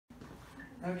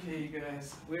Okay, you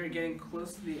guys, we're getting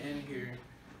close to the end here.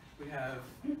 We have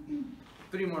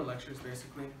 3 more lectures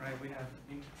basically, right? We have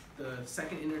the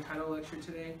second intertidal lecture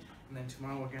today, and then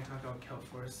tomorrow we're going to talk about kelp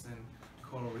forests and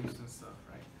coral reefs and stuff,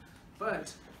 right?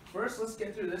 But first, let's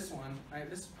get through this one, right?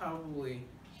 This is probably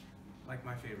like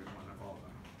my favorite one of all of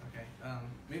them, okay?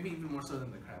 Maybe even more so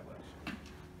than the crab lecture.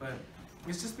 But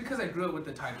it's just because I grew up with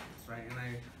the tide pools, right? And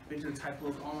I've been to the tide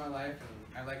pools all my life,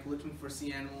 and I like looking for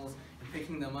sea animals and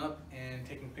picking them up and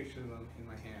taking pictures of them in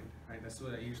my hand, right? That's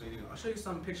what I usually do. I'll show you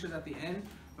some pictures at the end,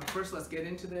 but first let's get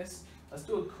into this. Let's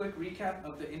do a quick recap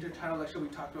of the intertidal lecture we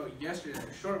talked about yesterday,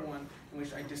 a short one, in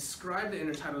which I described the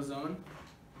intertidal zone,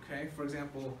 okay? For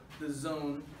example, the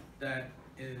zone that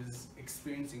is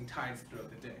experiencing tides throughout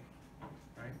the day,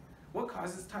 right? What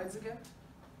causes tides again?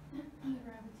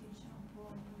 Gravitational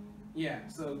pull. Yeah,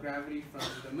 so gravity from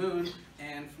the moon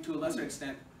and to a lesser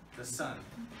extent, the sun,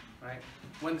 right?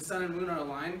 When the sun and moon are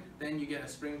aligned, then you get a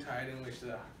spring tide in which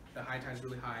the high tide is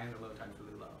really high and the low tide is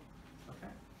really low,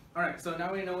 okay? All right, so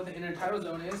now we know what the intertidal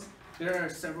zone is. There are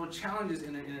several challenges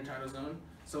in an intertidal zone.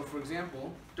 So for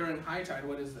example, during high tide,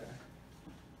 what is there?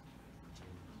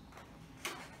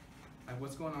 Like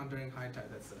what's going on during high tide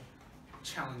that's a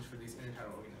challenge for these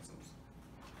intertidal organisms?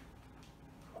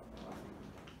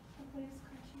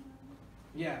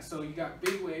 Yeah, so you got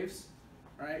big waves,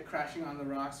 right, crashing on the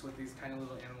rocks with these tiny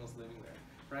little animals living there,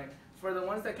 right? For the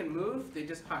ones that can move, they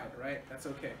just hide, right? That's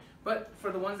okay. But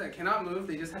for the ones that cannot move,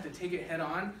 they just have to take it head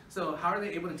on. So how are they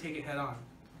able to take it head on?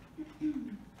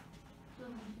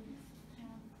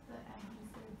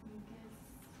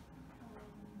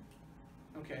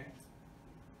 Okay.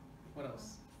 What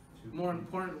else? More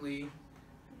importantly,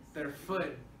 their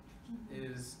foot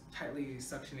is tightly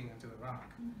suctioning into the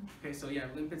rock. Okay, so yeah,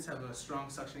 limpets have a strong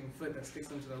suctioning foot that sticks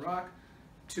them to the rock.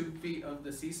 2 feet of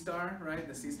the sea star, right?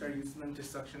 The sea star uses them to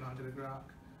suction onto the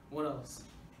rock. What else?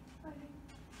 Hiding.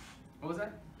 What was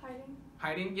that? Hiding.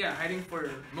 Hiding? Yeah, hiding for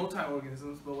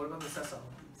multi-organisms, but what about the sessile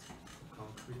ones?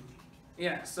 Concrete.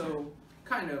 Yeah, so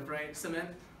kind of, right? Cement,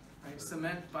 right?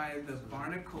 Cement by the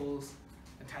barnacles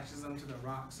attaches them to the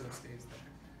rock so it stays there.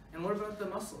 And what about the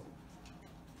mussel?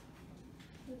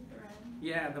 The thread.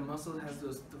 Yeah, the mussel has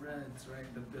those threads,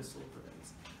 right? The byssal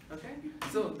threads. Okay?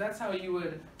 So that's how you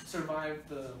would survive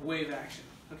the wave action.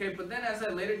 Okay, but then as I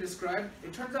later described,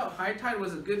 it turns out high tide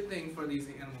was a good thing for these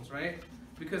animals, right?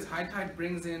 Because high tide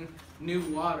brings in new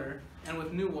water, and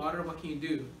with new water, what can you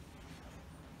do?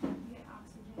 You get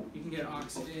oxygen. You can get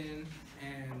oxygen,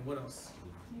 and what else?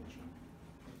 Nutrients.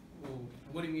 Well,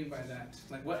 what do you mean by that?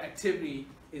 Like, what activity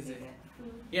is They it? get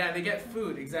food. Yeah, they get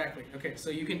food, exactly. Okay, so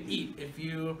you can eat. If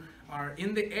you are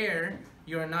in the air,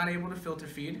 you are not able to filter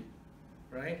feed,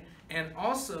 right? And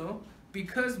also,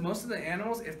 because most of the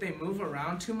animals, if they move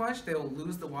around too much, they will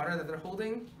lose the water that they're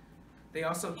holding. They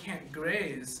also can't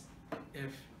graze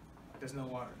if there's no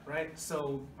water, right?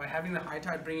 So by having the high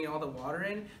tide bringing all the water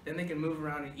in, then they can move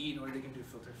around and eat, or they can do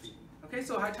filter feeding. Okay,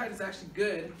 so high tide is actually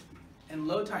good, and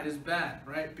low tide is bad,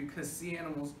 right? Because sea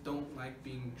animals don't like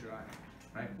being dry,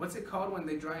 right? What's it called when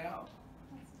they dry out?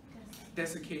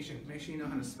 Desiccation. Make sure you know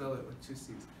how to spell it with 2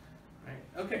 C's.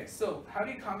 Right. Okay, so how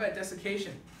do you combat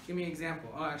desiccation? Give me an example.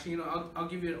 Oh, actually, you know, I'll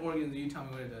give you an organism. You tell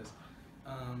me what it does.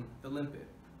 The limpet.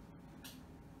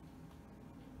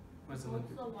 What's the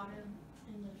limpet? The water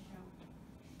in the shell.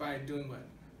 By doing what?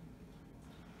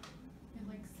 It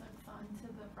like sucks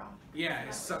onto the rock. Yeah, it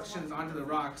suctions onto the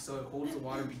rock, so it holds the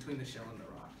water between the shell and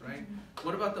the rock, right?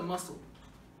 What about the mussel?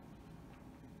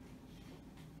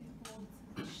 It holds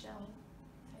the shell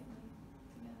tightly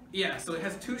together. Yeah, so it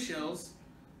has 2 shells,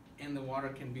 and the water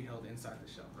can be held inside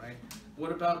the shell, right?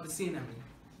 What about the sea anemone?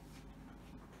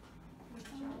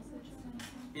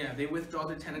 Yeah, they withdraw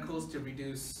their tentacles to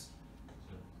reduce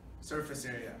surface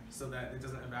area so that it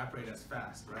doesn't evaporate as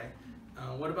fast, right?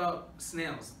 What about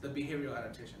snails, the behavioral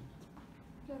adaptation?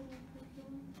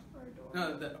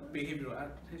 No, the behavioral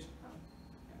adaptation.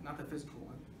 Yeah, not the physical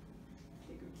one.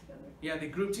 They group together. Yeah, they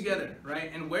group together,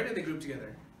 right? And where do they group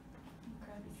together?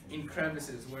 Crevices. In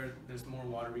crevices where there's more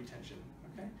water retention,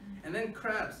 okay? And then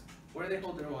crabs, where do they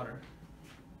hold their water?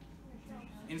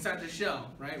 Inside the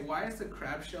shell, right? Why is the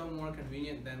crab shell more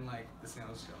convenient than like the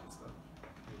snail's shell and stuff?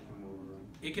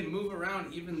 It can move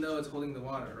around even though it's holding the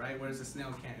water, right? Whereas the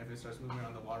snail can't. If it starts moving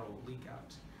around, the water will leak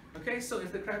out. Okay, so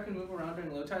if the crab can move around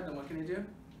during low tide, then what can it do?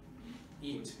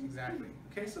 Eat, exactly.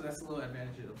 Okay, so that's a little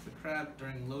advantage of the crab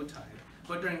during low tide.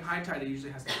 But during high tide, it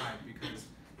usually has to hide because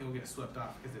it will get swept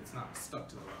off because it's not stuck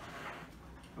to the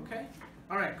rock. Okay?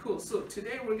 All right, cool. So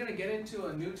today we're going to get into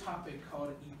a new topic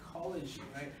called ecology,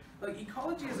 right? Like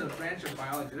ecology is a branch of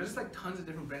biology. There's like tons of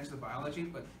different branches of biology,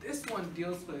 but this one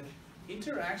deals with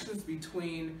interactions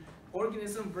between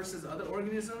organism versus other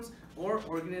organisms, or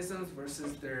organisms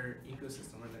versus their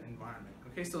ecosystem or their environment.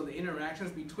 Okay, so the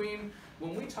interactions between,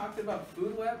 when we talked about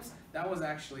food webs, that was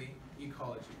actually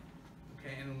ecology.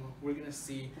 Okay, and we're gonna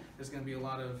see there's gonna be a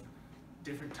lot of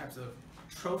different types of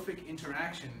trophic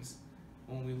interactions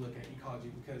when we look at ecology,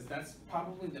 because that's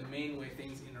probably the main way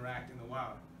things interact in the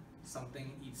wild.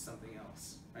 Something eats something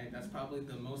else, right? That's probably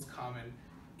the most common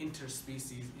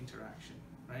interspecies interaction,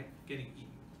 right? Getting eaten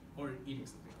or eating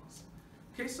something else.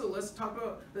 Okay, so let's talk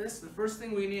about this. The first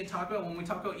thing we need to talk about when we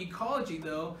talk about ecology,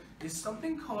 though, is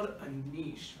something called a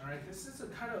niche. All right, this is a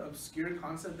kind of obscure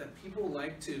concept that people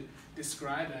like to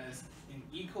describe as an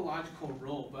ecological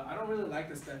role, but I don't really like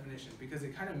this definition because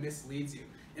it kind of misleads you.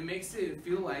 It makes it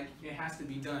feel like it has to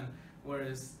be done,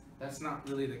 whereas that's not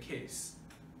really the case.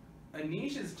 A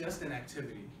niche is just an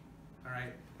activity. All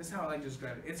right, that's how I like to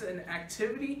describe it. It's an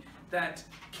activity that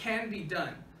can be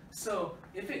done. So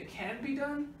if it can be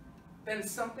done, then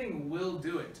something will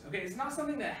do it. Okay, it's not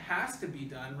something that has to be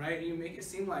done, right? You make it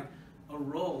seem like a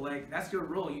role, like that's your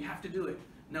role, you have to do it.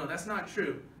 No, that's not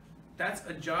true. That's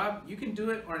a job, you can do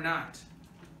it or not.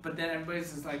 But then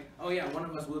everybody's just like, oh yeah, one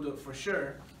of us will do it for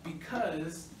sure,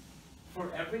 because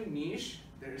for every niche,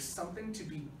 there is something to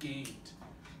be gained.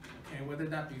 Okay, whether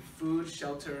that be food,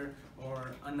 shelter,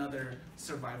 or another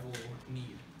survival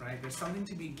need, right? There's something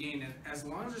to be gained, and as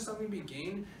long as there's something to be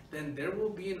gained, then there will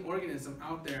be an organism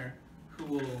out there who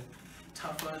will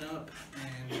toughen up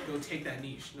and go take that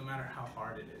niche, no matter how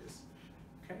hard it is.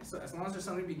 Okay, so as long as there's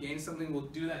something to be gained, something will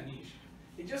do that niche.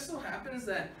 It just so happens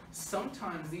that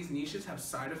sometimes these niches have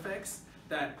side effects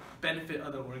that benefit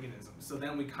other organisms. So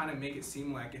then we kind of make it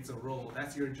seem like it's a role.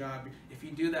 That's your job. If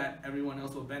you do that, everyone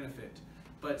else will benefit.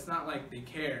 But it's not like they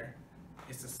care.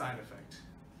 It's a side effect.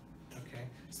 Okay,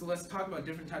 so let's talk about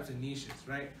different types of niches,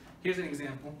 right? Here's an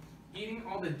example. Eating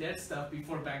all the dead stuff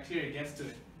before bacteria gets to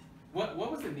it. What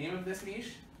was the name of this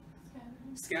niche?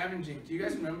 Scavenging. Do you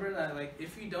guys remember that, like,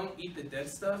 if you don't eat the dead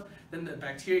stuff, then the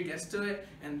bacteria gets to it,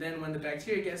 and then when the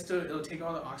bacteria gets to it, it'll take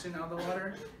all the oxygen out of the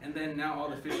water, and then now all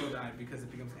the fish will die because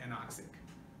it becomes anoxic,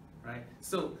 right?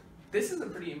 So this is a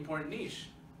pretty important niche,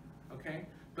 okay?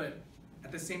 But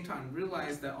at the same time,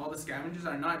 realize that all the scavengers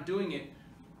are not doing it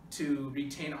to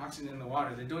retain oxygen in the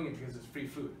water. They're doing it because it's free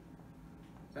food.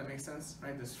 Does that make sense,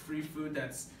 right? There's free food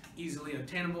that's easily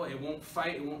obtainable. It won't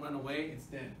fight, it won't run away, it's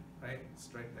dead, right? It's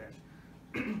right there.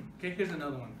 Okay, here's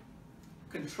another one.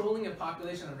 Controlling a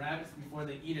population of rabbits before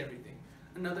they eat everything.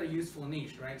 Another useful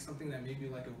niche, right? Something that maybe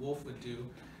like a wolf would do.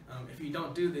 If you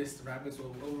don't do this, the rabbits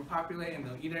will overpopulate and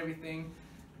they'll eat everything.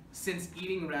 Since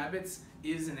eating rabbits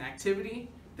is an activity,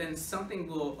 then something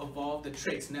will evolve the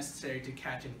traits necessary to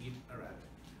catch and eat a rabbit.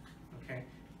 Okay?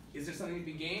 Is there something to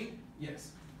be gained?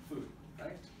 Yes, food,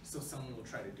 right? So someone will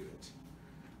try to do it.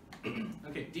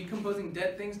 Okay, decomposing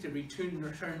dead things to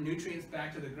return nutrients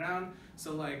back to the ground.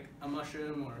 So like a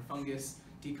mushroom or a fungus,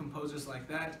 decomposers like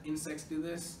that, insects do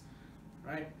this,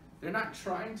 right? They're not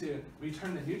trying to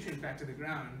return the nutrients back to the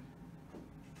ground.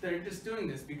 They're just doing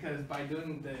this because by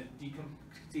doing the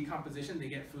decomposition, they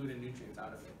get food and nutrients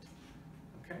out of it.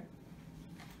 Okay?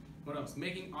 What else?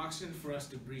 Making oxygen for us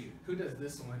to breathe. Who does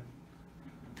this one?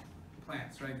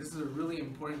 Plants, right? This is a really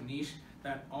important niche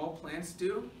that all plants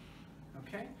do.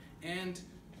 Okay? And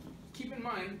keep in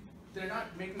mind, they're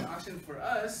not making oxygen for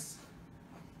us.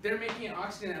 They're making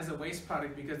oxygen as a waste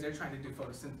product because they're trying to do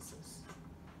photosynthesis,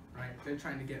 right? They're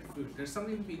trying to get food. There's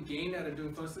something to be gained out of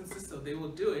doing photosynthesis, so they will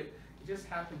do it. It just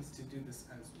happens to do this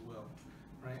as well,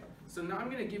 right? So now I'm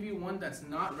going to give you one that's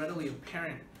not readily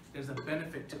apparent. There's a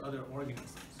benefit to other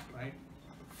organisms, right?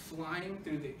 Flying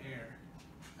through the air,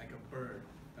 like a bird,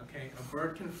 okay? A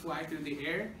bird can fly through the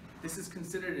air. This is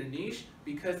considered a niche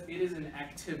because it is an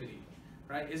activity,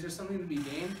 right? Is there something to be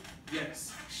gained?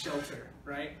 Yes, shelter,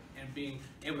 right? And being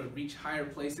able to reach higher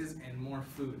places and more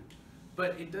food.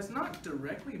 But it does not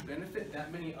directly benefit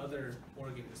that many other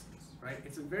organisms, right?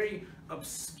 It's a very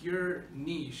obscure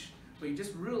niche, but you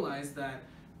just realize that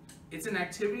it's an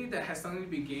activity that has something to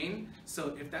be gained.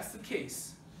 So if that's the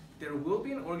case, there will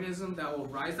be an organism that will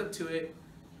rise up to it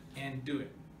and do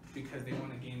it because they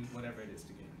want to gain whatever it is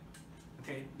to gain.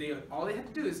 Okay, all they have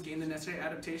to do is gain the necessary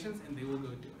adaptations and they will go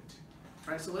do it.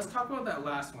 Right, so let's talk about that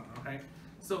last one, okay?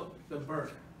 So the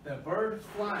bird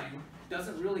flying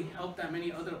doesn't really help that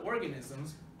many other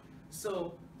organisms.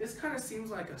 So this kind of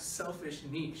seems like a selfish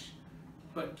niche.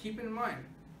 But keep in mind,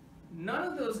 none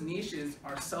of those niches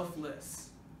are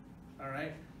selfless, all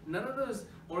right? None of those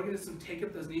organisms take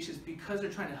up those niches because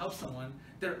they're trying to help someone.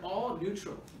 They're all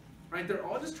neutral, right? They're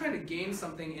all just trying to gain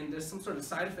something and there's some sort of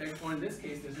side effect, or in this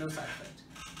case, there's no side effect,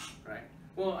 right?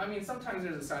 Well, I mean, sometimes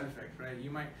there's a side effect, right?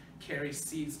 carry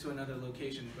seeds to another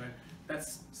location, but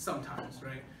that's sometimes,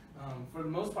 right? For the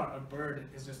most part, a bird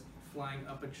is just flying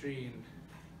up a tree and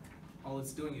all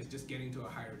it's doing is just getting to a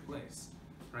higher place,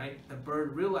 right? The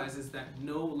bird realizes that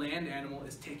no land animal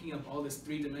is taking up all this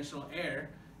three-dimensional air,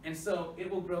 and so it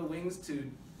will grow wings to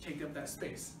take up that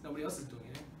space. Nobody else is doing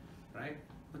it, right?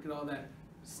 Look at all that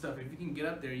stuff. If you can get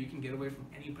up there, you can get away from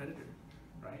any predator,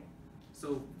 right?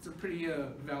 So it's a pretty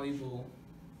valuable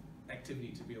activity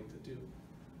to be able to do.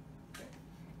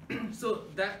 Okay. So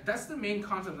that's the main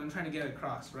concept I'm trying to get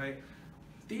across, right?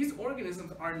 These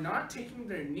organisms are not taking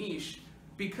their niche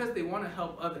because they want to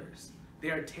help others. They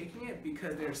are taking it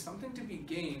because there's something to be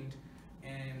gained,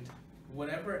 and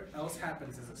whatever else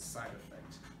happens is a side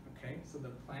effect. Okay, so the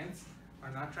plants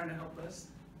are not trying to help us,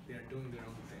 they are doing their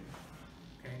own thing.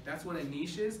 Okay, that's what a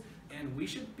niche is, and we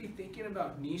should be thinking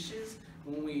about niches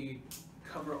when we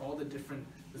cover all the different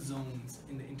zones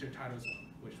in the intertidal zone,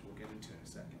 which we'll get into in a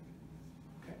second.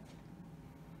 Okay,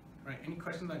 all right, any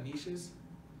questions on niches?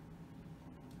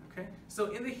 Okay,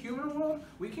 so in the human world,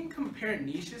 we can compare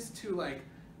niches to like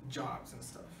jobs and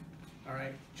stuff. All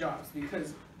right, jobs,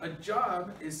 because a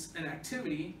job is an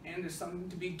activity and there's something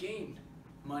to be gained,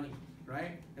 money,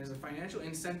 right? There's a financial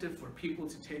incentive for people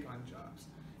to take on jobs.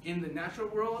 In the natural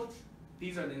world,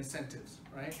 these are the incentives,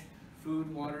 right?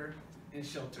 Food, water, and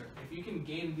shelter. If you can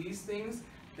gain these things,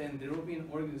 then there will be an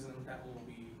organism that will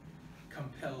be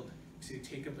compelled to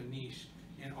take up a niche,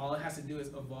 and all it has to do is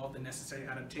evolve the necessary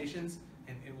adaptations,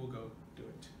 and it will go do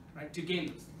it, right? To gain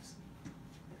those things.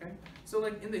 Okay? So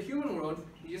like in the human world,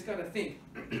 you just gotta think,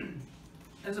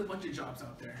 there's a bunch of jobs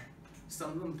out there.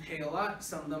 Some of them pay a lot,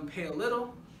 some of them pay a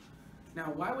little.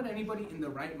 Now, why would anybody in the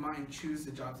right mind choose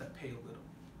the jobs that pay a little?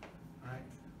 All right?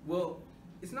 Well,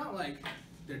 it's not like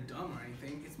they're dumb or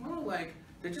anything. It's more like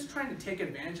they're just trying to take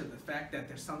advantage of the fact that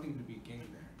there's something to be gained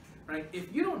there, right?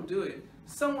 If you don't do it,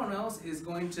 someone else is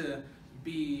going to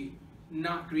be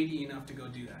not greedy enough to go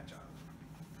do that job,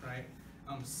 right?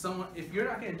 If you're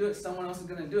not going to do it, someone else is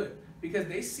going to do it, because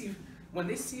when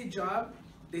they see a job,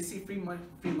 they see free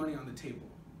money on the table,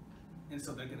 and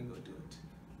so they're going to go do it,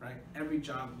 right? Every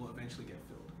job will eventually get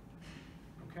filled.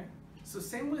 Okay? So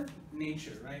same with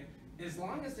nature, right? As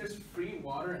long as there's free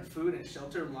water and food and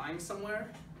shelter lying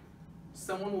somewhere,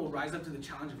 someone will rise up to the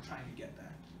challenge of trying to get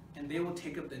that, and they will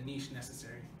take up the niche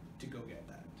necessary to go get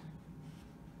that.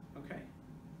 Okay?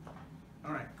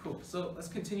 All right, cool. So let's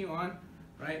continue on.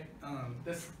 Right,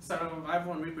 this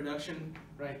survival and reproduction,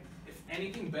 right? If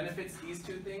anything benefits these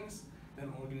two things,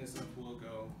 then organisms will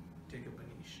go take up a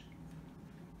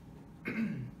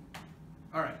niche.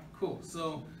 All right, cool.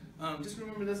 So just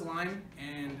remember this line,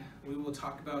 and we will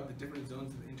talk about the different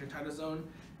zones of the intertidal zone.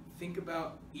 Think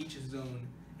about each zone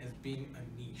as being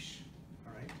a niche.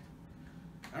 All right.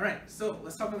 All right. So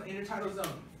let's talk about the intertidal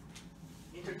zone.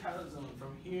 Intertidal zone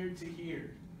from here to here,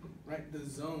 right? The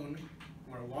zone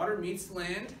where water meets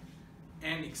land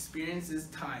and experiences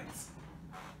tides.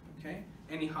 Okay?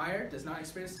 Any higher does not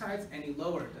experience tides, any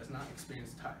lower does not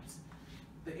experience tides.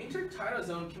 The intertidal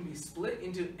zone can be split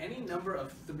into any number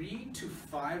of 3 to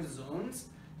 5 zones,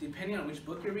 depending on which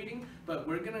book you're reading, but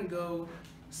we're gonna go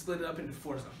split it up into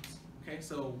 4 zones. Okay,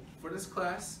 so for this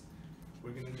class,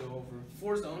 we're gonna go over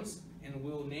 4 zones, and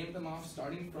we'll name them off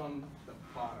starting from the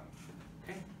bottom.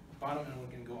 Okay? Bottom, and we're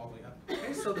going to go all the way up.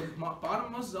 Okay, so the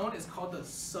bottommost zone is called the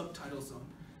subtidal zone.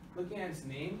 Looking at its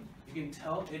name, you can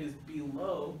tell it is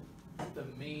below the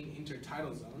main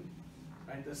intertidal zone.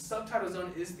 Right? The subtidal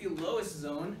zone is the lowest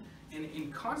zone, and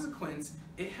in consequence,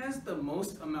 it has the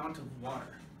most amount of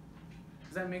water.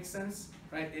 Does that make sense?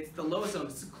 Right? It's the lowest zone.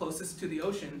 It's closest to the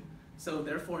ocean, so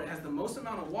therefore it has the most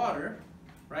amount of water.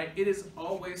 Right? It is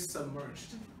always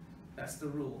submerged. That's the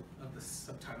rule of the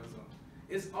subtidal zone.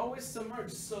 Is always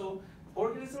submerged. So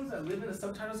organisms that live in the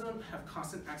subtidal zone have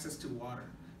constant access to water.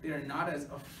 They are not as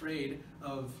afraid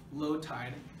of low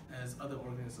tide as other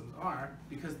organisms are,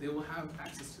 because they will have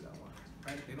access to that water,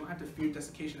 right? They don't have to fear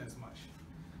desiccation as much.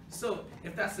 So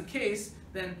if that's the case,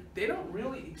 then they don't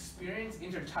really experience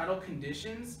intertidal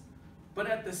conditions, but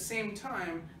at the same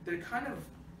time, they're kind of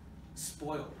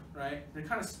spoiled, right? They're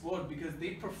kind of spoiled because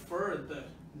they prefer the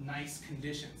nice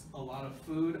conditions. A lot of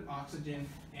food, oxygen,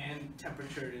 and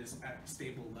temperature is at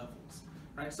stable levels,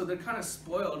 right? So they're kind of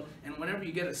spoiled, and whenever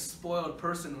you get a spoiled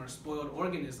person or a spoiled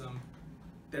organism,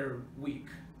 they're weak,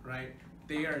 right?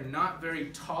 They are not very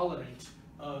tolerant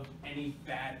of any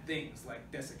bad things like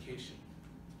desiccation.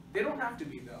 They don't have to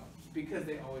be though, because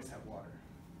they always have water.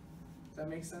 Does that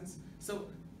make sense? So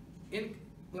if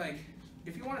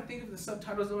you want to think of the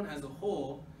subtidal zone as a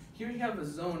whole, here you have a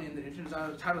zone in the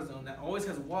intertidal zone that always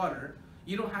has water.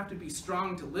 You don't have to be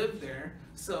strong to live there,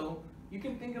 so you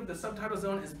can think of the subtidal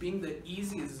zone as being the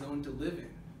easiest zone to live in,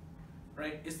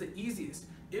 right? It's the easiest.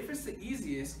 If it's the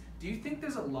easiest, do you think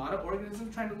there's a lot of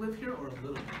organisms trying to live here or a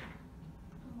little bit?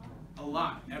 A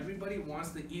lot. Everybody wants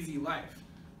the easy life.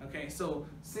 Okay, so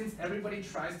since everybody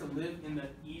tries to live in the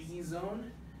easy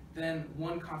zone, then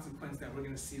one consequence that we're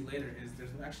going to see later is there's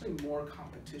actually more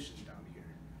competition down here.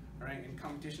 All right, and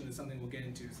competition is something we'll get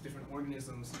into. It's different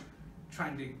organisms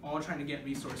all trying to get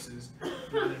resources.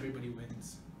 Not everybody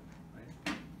wins.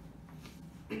 Right?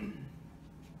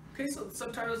 Okay, so the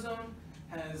subtidal zone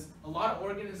has a lot of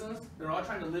organisms. They're all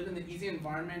trying to live in the easy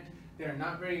environment. They're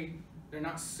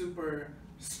not super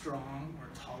strong or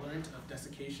tolerant of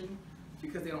desiccation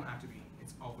because they don't have to be.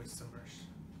 It's always submerged.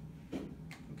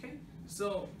 Okay,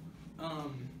 so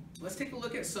let's take a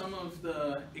look at some of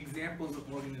the examples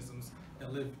of organisms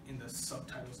that live in the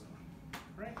subtidal zone.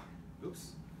 Right?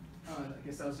 Oops. I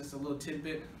guess that was just a little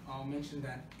tidbit. I'll mention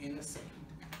that in a second.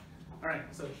 All right,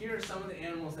 so here are some of the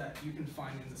animals that you can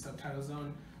find in the subtidal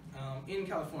zone in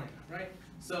California, right?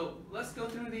 So let's go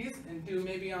through these and do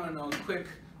maybe on a quick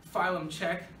phylum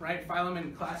check, right? Phylum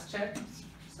and class check,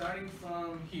 starting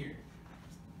from here.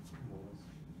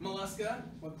 Mollusca,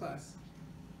 what class?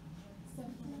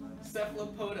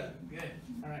 Cephalopoda, good.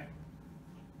 All right.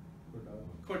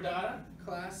 Chordata,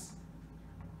 class?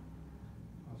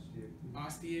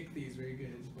 Osteichthyes, very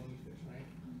good. It's bony fish, right?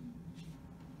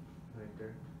 Right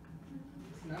there.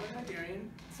 It's not a cnidarian.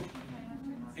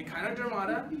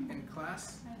 Echinodermata, and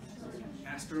class?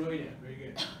 Asteroidea, very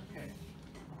good. Okay.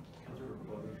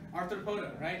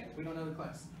 Arthropoda, right? We don't know the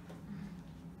class.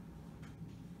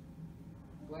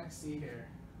 Black sea hare.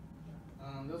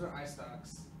 Those are eye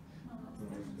stalks.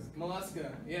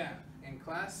 Mollusca, yeah. And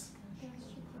class?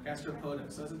 Gastropoda.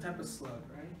 So it's a type of slug,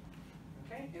 right?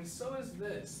 Okay, and so is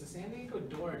this. The San Diego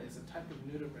dorid is a type of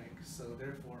nudibranch, so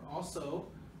therefore also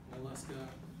Mollusca,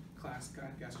 class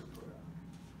Gastropoda.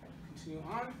 Continue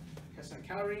on. Calcium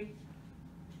calorie.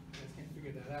 You guys can't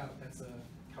figure that out. That's a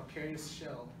calcareous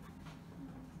shell.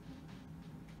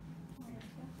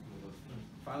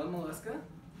 Phylum Mollusca.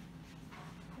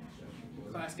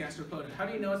 Class Gastropoda. How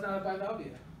do you know it's not a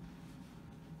bivalvia?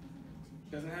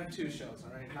 Doesn't have two shells,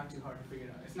 all right? Not too hard to figure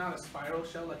it out. It's not a spiral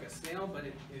shell like a snail, but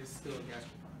it is still a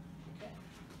gastropod. Okay.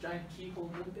 Giant keyhole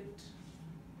limpet.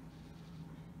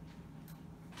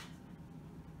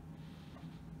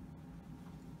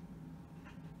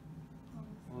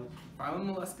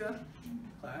 Phylum Mollusca.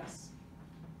 Class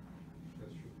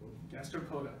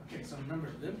Gastropoda. Okay, so remember,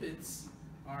 limpets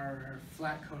are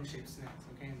flat cone-shaped snails.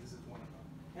 Okay, and this is one of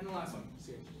them. And the last one,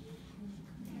 seriously.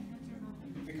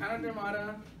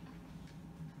 Echinodermata.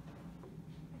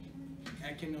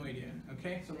 Echinoidea.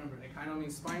 Okay, so remember, echino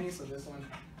means spiny, so this one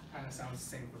kind of sounds the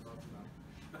same for both of them.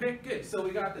 Okay, good. So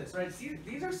we got this, right? See,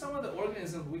 these are some of the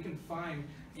organisms we can find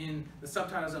in the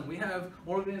subtidal zone. We have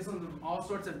organisms of all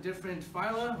sorts of different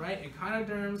phyla, right?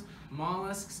 Echinoderms,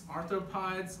 mollusks,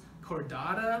 arthropods,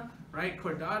 chordata, right?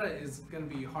 Chordata is going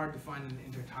to be hard to find in the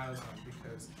intertidal zone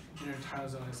because intertidal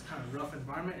zone is kind of rough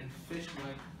environment and fish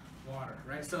like water,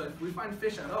 right? So if we find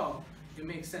fish at all, it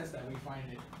makes sense that we find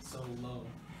it so low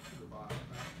to the bottom,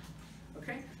 right?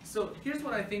 Okay, so here's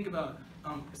what I think about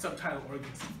subtidal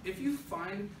organisms. If you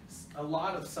find a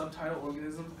lot of subtidal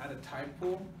organisms at a tide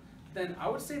pool, then I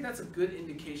would say that's a good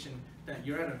indication that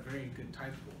you're at a very good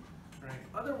tide pool, right?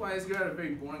 Otherwise, you're at a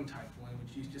very boring tide pool in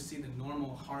which you just see the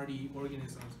normal hardy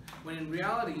organisms, when in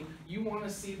reality, you want to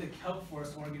see the kelp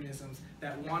forest organisms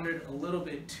that wandered a little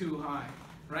bit too high,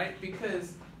 right?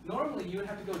 Because normally you would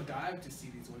have to go dive to see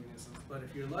these organisms, but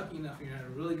if you're lucky enough and you're at a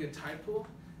really good tide pool,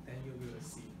 then you'll be able to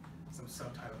see some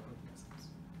subtidal organisms,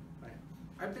 right?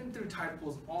 I've been through tide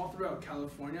pools all throughout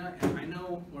California, and I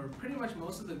know where pretty much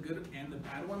most of the good and the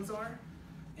bad ones are,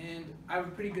 and I have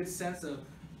a pretty good sense of,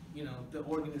 you know, the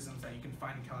organisms that you can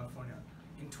find in California.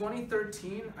 In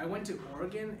 2013, I went to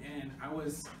Oregon, and I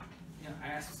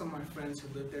asked some of my friends who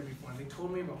lived there before, and they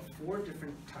told me about 4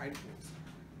 different tide pools.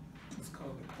 It's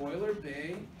called the Boiler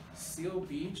Bay, Seal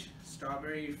Beach,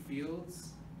 Strawberry Hill,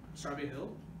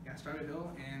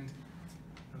 and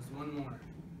there's one more,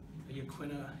 the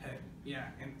Yaquina Head. Yeah,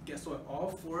 and guess what? All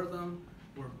 4 of them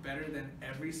were better than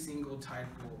every single tide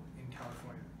pool in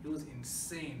California. It was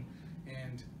insane,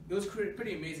 and it was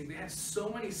pretty amazing. They had so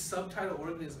many subtidal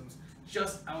organisms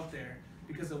just out there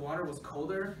because the water was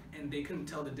colder and they couldn't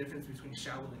tell the difference between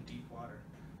shallow and deep water,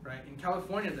 right? In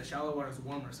California, the shallow water is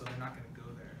warmer, so they're not going to go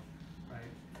there,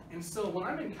 right? And so when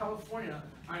I'm in California,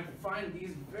 I find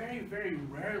these very, very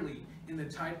rarely in the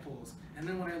tide pools. And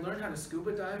then when I learned how to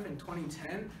scuba dive in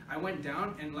 2010, I went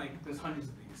down and there's hundreds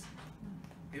of these.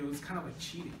 It was kind of like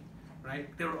cheating,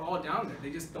 right? They were all down there. They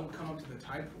just don't come up to the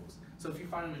tide pools. So if you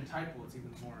find them in tidal, it's even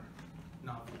more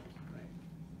novel, right?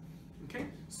 Okay,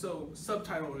 so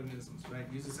subtidal organisms, right?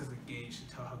 Use this as a gauge to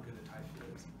tell how good a tide flow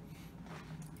is.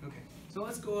 Okay, so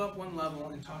let's go up one level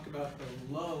and talk about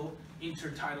the low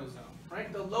intertidal zone,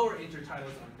 right? The lower intertidal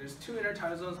zone. There's two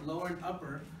intertidal zones, lower and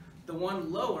upper. The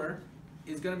one lower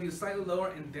is going to be slightly lower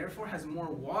and therefore has more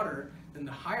water than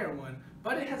the higher one,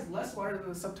 but it has less water than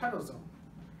the subtidal zone,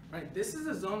 right? This is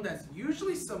a zone that's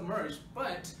usually submerged,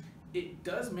 but it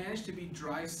does manage to be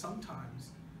dry sometimes,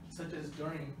 such as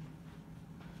during,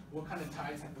 what kind of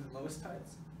tides have the lowest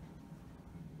tides?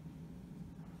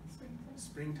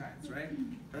 Spring tides, right?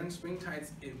 During spring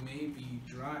tides, it may be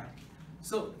dry.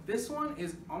 So this one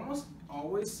is almost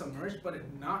always submerged, but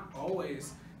not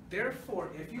always.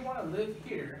 Therefore, if you want to live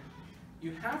here,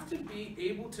 you have to be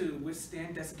able to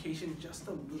withstand desiccation just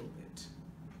a little bit.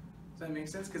 Does that make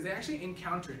sense? Because they actually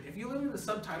encounter it. If you live in the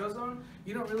subtidal zone,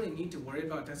 you don't really need to worry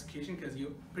about desiccation because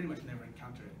you pretty much never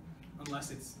encounter it, unless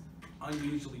it's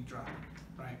unusually dry,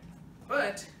 right?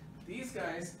 But these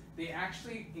guys, they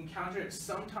actually encounter it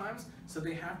sometimes, so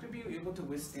they have to be able to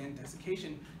withstand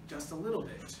desiccation just a little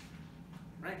bit,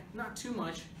 right? Not too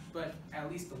much, but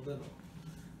at least a little.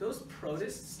 Those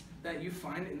protists that you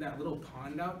find in that little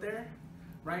pond out there,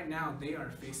 right now they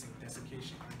are facing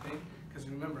desiccation, aren't they? Because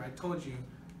remember, I told you,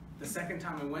 the second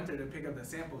time I went there to pick up the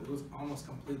sample, it was almost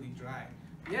completely dry.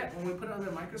 Yet, when we put it under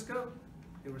the microscope,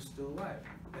 they were still alive.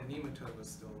 The nematode was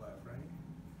still alive,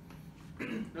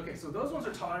 right? Okay, so those ones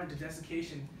are tolerant to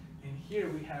desiccation, and here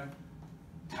we have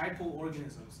tidal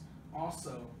organisms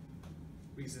also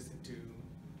resistant to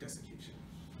desiccation.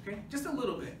 Okay, just a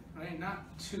little bit, right?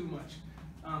 Not too much.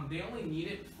 They only need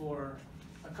it for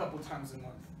a couple times a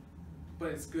month,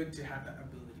 but it's good to have that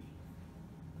ability.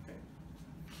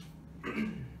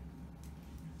 Okay.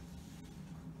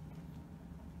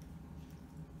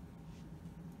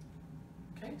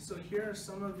 Okay, so here are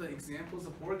some of the examples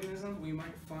of organisms we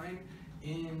might find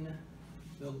in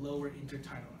the lower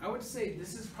intertidal. I would say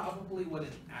this is probably what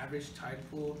an average tide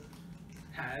pool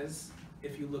has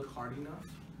if you look hard enough.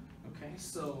 Okay,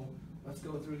 so let's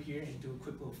go through here and do a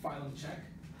quick little phylum check.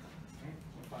 Okay,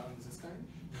 what phylum is this kind?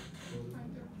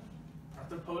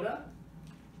 Arthropoda,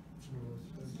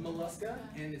 mollusca,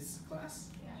 and its class?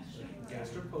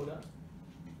 Gastropoda.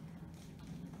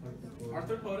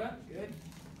 Arthropoda, good.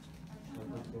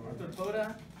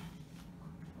 Arthropoda,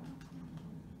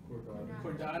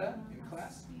 chordata in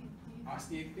class.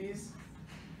 Osteichthyes,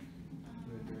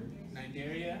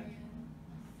 Cnidaria,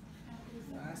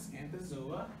 class.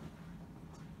 Anthozoa,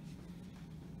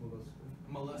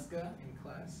 mollusca in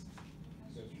class.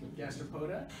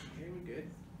 Gastropoda, okay, we're good.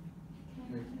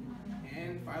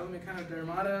 And phylum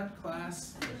Echinodermata,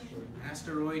 class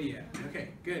Asteroidea. Okay,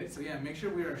 good. So yeah, make sure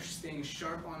we are staying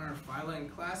sharp on our phyla and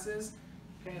classes.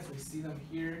 Okay, as we see them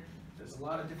here, there's a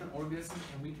lot of different organisms,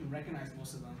 and we can recognize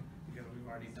most of them because we've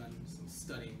already done some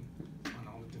studying on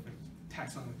all the different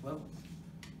taxonomic levels.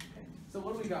 Okay, so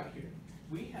what do we got here?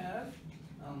 We have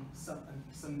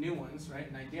some new ones,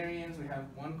 right? Cnidarians, we have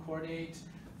one chordate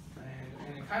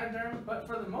and echinoderm, but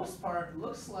for the most part,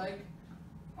 looks like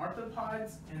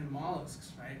arthropods and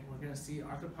mollusks, right? We're going to see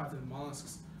arthropods and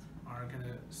mollusks are going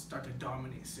to start to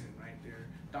dominate soon, right? They're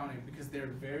dominating because they're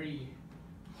very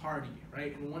hardy,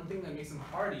 right? And one thing that makes them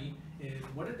hardy is,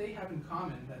 what do they have in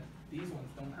common that these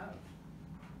ones don't have?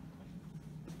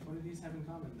 What do these have in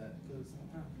common that those don't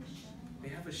have? They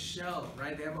have a shell,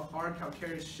 right? They have a hard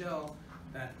calcareous shell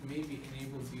that maybe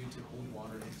enables you to hold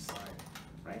water inside,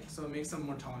 right? So it makes them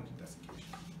more tolerant to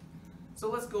desiccation.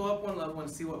 So let's go up one level and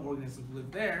see what organisms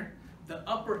live there. The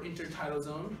upper intertidal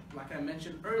zone, like I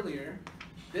mentioned earlier,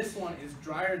 this one is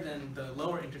drier than the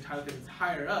lower intertidal because it's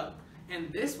higher up.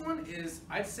 And this one is,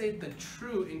 I'd say, the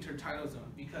true intertidal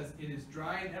zone because it is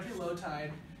dry in every low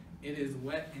tide, it is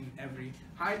wet in every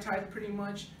high tide pretty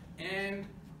much, and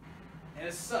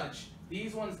as such,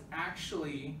 these ones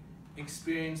actually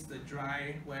experience the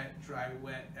dry, wet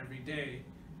every day,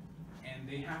 and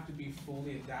they have to be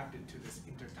fully adapted to this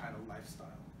intertidal lifestyle.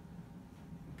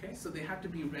 Okay, so they have to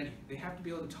be ready. They have to be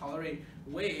able to tolerate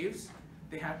waves,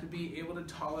 they have to be able to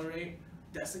tolerate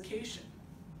desiccation.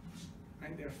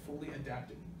 Right? They're fully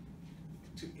adapted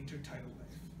to intertidal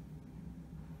life.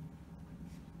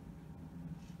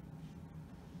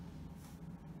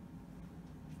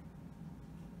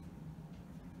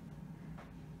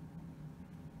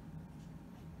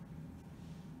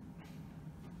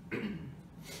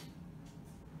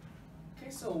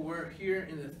 Okay, so we're here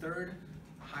in the third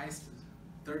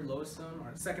lowest zone,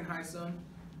 or second highest zone.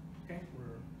 Okay,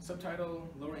 we're subtidal,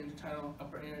 lower intertidal,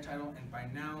 upper intertidal, and by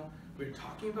now we're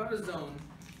talking about a zone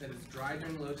that is dry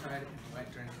during low tide and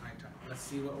wet during high tide. Let's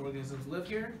see what organisms live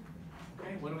here.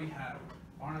 Okay, what do we have?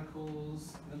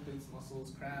 Barnacles, limpets,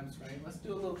 mussels, crabs, right? Let's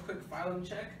do a little quick phylum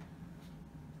check.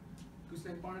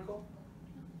 Gooseneck barnacle.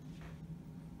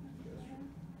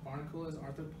 Barnacle is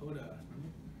Arthropoda.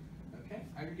 Okay,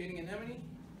 aggregating anemone.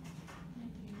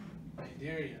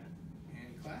 Cnidaria.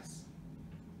 And class?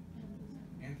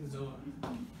 Anthozoa.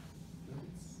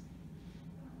 Limpets.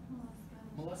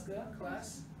 Mollusca,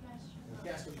 class?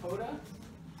 Gastropoda.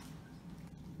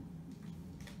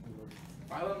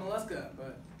 Phylum Mollusca,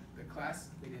 but the class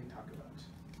we didn't talk about.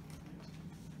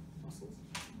 Mussels.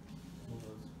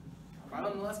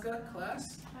 Phylum Mollusca,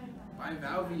 class?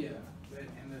 Bivalvia. Good.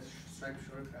 And the striped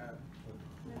shore crab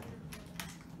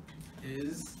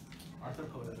is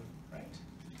Arthropoda, right?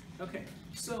 Okay,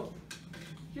 so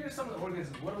here are some of the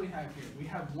organisms. What do we have here? We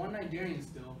have one cnidarian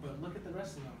still, but look at the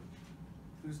rest of them.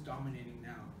 Who's dominating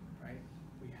now, right?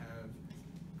 We have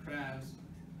crabs,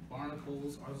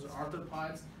 barnacles,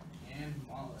 arthropods, and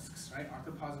mollusks, right?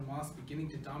 Arthropods and mollusks beginning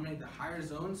to dominate the higher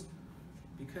zones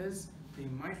because they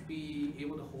might be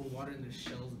able to hold water in their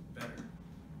shells better.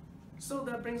 So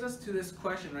that brings us to this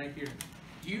question right here.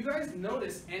 Do you guys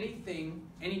notice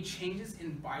any changes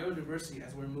in biodiversity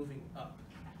as we're moving up?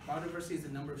 Biodiversity is the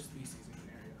number of species in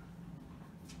an area.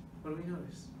 What do we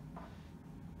notice?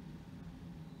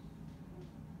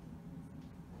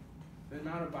 The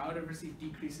amount of biodiversity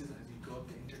decreases as you go up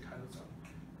the intertidal zone,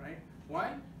 right?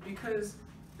 Why? Because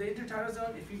the intertidal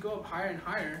zone, if you go up higher and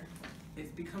higher,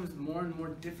 it becomes more and more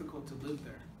difficult to live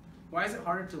there. Why is it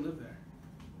harder to live there?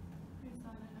 There's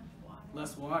not enough water.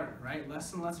 Less water, right?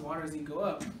 Less and less water as you go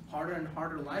up, harder and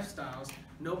harder lifestyles.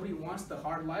 Nobody wants the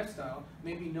hard lifestyle.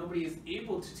 Maybe nobody is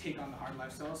able to take on the hard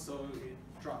lifestyle, so it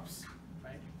drops,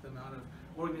 right? The amount of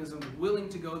organisms willing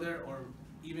to go there or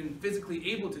even physically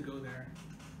able to go there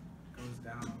goes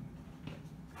down.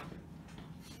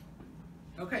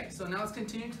 Okay, so now let's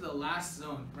continue to the last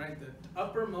zone, right? The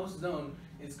uppermost zone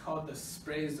is called the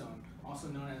spray zone, also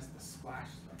known as the splash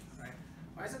zone, right?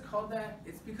 Why is it called that?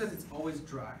 It's because it's always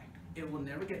dry. It will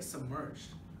never get submerged.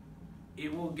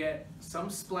 It will get some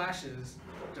splashes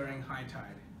during high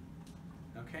tide.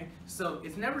 Okay, so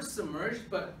it's never submerged,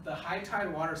 but the high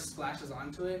tide water splashes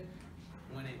onto it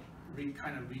when it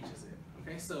kind of reaches it.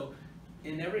 Okay, so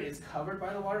it never is covered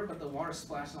by the water, but the water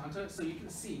splashes onto it. So you can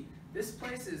see this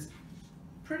place is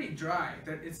pretty dry.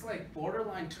 It's like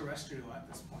borderline terrestrial at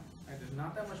this point. Right? There's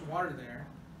not that much water there,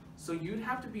 so you'd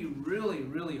have to be really,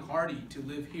 really hardy to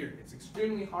live here. It's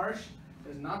extremely harsh.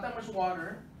 There's not that much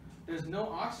water. There's no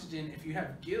oxygen if you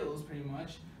have gills, pretty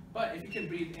much. But if you can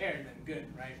breathe air, then good,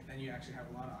 right? Then you actually have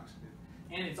a lot of oxygen.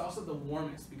 And it's also the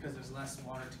warmest because there's less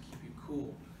water to keep you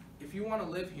cool. If you want to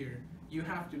live here, you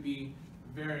have to be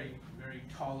very, very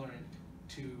tolerant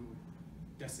to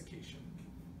desiccation.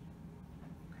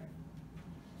 Okay.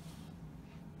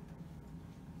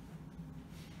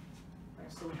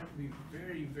 Right, so we have to be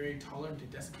very, very tolerant to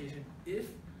desiccation if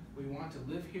we want to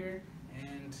live here,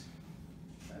 and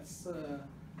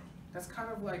that's kind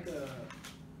of like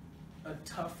a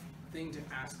tough thing to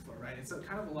ask for, right? It's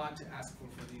kind of a lot to ask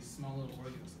for these small little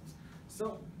organisms.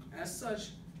 So, as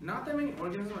such, not that many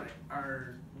organisms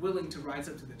are willing to rise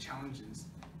up to the challenges,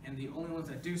 and the only ones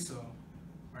that do so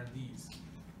are these.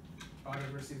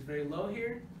 Biodiversity is very low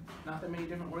here, not that many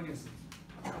different organisms.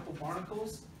 A couple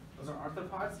barnacles, those are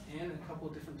arthropods, and a couple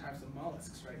different types of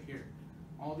mollusks right here.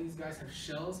 All these guys have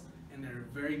shells, and they're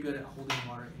very good at holding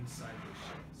water inside their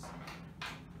shells.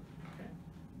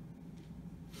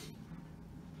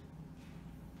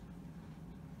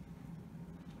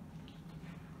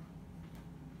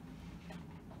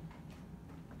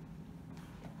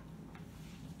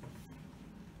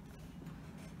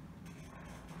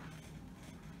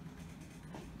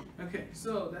 Okay,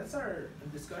 so that's our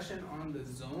discussion on the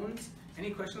zones.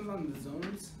 Any questions on the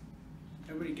zones?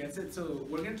 Everybody gets it? So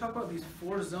we're going to talk about these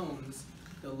 4 zones.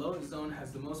 The lowest zone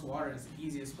has the most water and it's the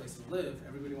easiest place to live.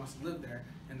 Everybody wants to live there.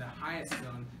 And the highest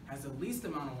zone has the least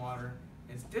amount of water.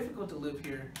 It's difficult to live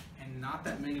here, and not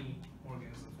that many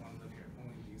organisms want to live here,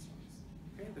 only these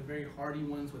ones. Okay, the very hardy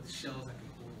ones with shells that can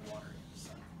hold water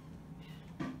inside.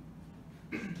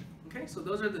 Okay, so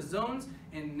those are the zones,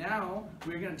 and now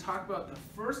we're going to talk about the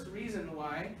first reason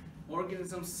why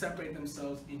organisms separate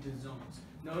themselves into zones.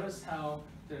 Notice how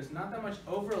there's not that much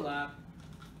overlap.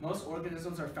 Most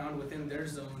organisms are found within their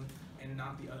zone and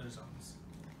not the other zones.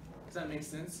 Does that make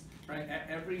sense? Right? At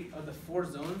every of the 4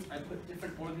 zones, I put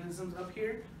different organisms up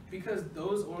here because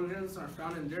those organisms are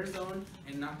found in their zone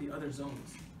and not the other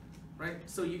zones. Right?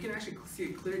 So you can actually see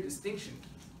a clear distinction.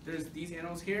 There's these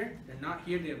animals here, they're not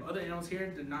here, they have other animals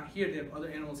here, they're not here, they have other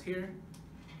animals here.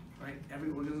 Right? Every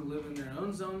organism lives in their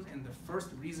own zones, and the first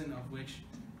reason of which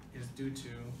is due to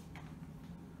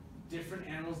different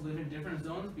animals live in different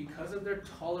zones because of their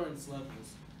tolerance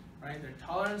levels, right? Their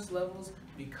tolerance levels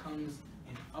becomes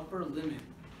an upper limit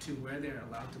to where they're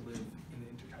allowed to live in the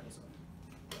intertidal zone.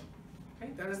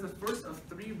 Okay, that is the first of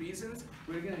 3 reasons.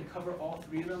 We're going to cover all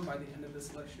 3 of them by the end of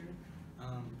this lecture,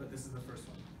 but this is the first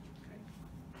one. Okay.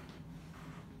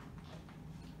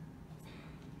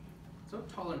 So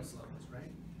tolerance levels, right?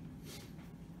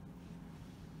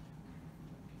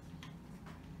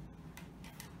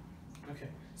 Okay,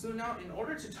 so now in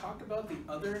order to talk about the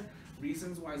other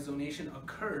reasons why zonation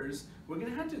occurs, we're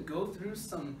going to have to go through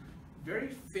some very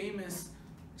famous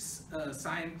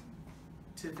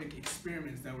scientific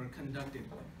experiments that were conducted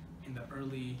in the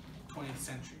early 20th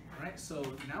century. All right, so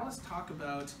now let's talk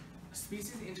about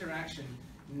species interaction,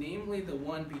 namely the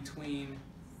one between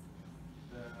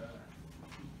the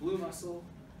blue mussel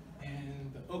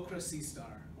and the ochre sea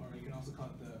star, or you can also call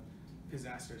it the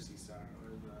pisaster sea star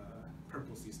or the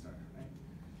purple sea star, right?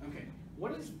 Okay,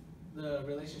 what is the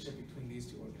relationship between these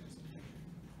 2 organisms?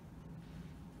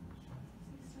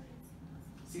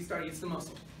 Sea star eats the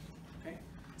mussel. Okay,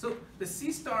 so the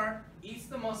sea star eats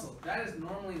the mussel. That is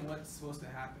normally what's supposed to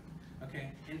happen.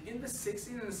 Okay, and in the 60s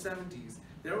and the 70s,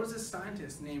 there was a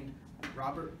scientist named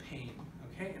Robert Payne.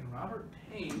 Okay, and Robert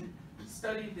Payne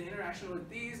studied the interaction with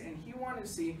these, and he wanted to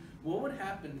see what would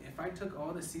happen if I took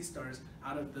all the sea stars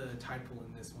out of the tide pool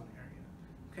in this one area.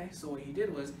 Okay, so what he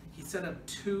did was he set up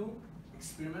 2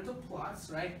 experimental plots,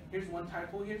 right? Here's one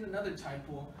tide pool, here's another tide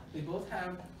pool. They both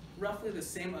have roughly the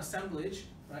same assemblage,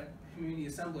 right? Community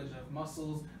assemblage of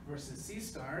mussels versus sea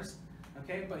stars,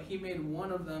 okay? But he made one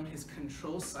of them his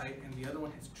control site and the other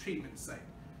one his treatment site.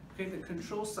 Okay, the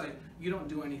control site, you don't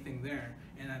do anything there,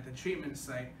 and at the treatment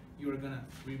site, you are gonna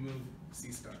remove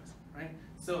sea stars, right?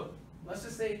 So let's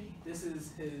just say this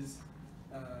is his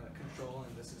control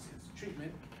and this is his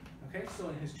treatment. Okay, so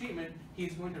in his treatment,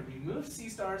 he's going to remove sea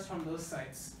stars from those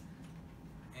sites,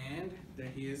 and there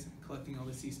he is collecting all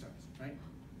the sea stars, right?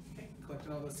 Okay,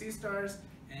 collected all the sea stars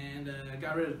and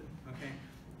got rid of them. Okay,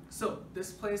 so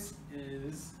this place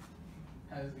is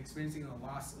experiencing a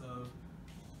loss of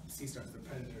sea stars, the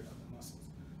predator of the mussels.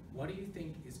 What do you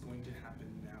think is going to happen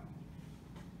now?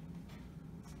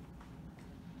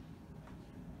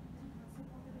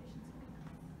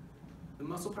 The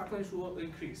mussel population will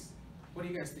increase. What do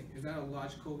you guys think? Is that a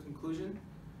logical conclusion?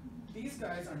 These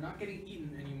guys are not getting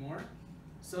eaten anymore,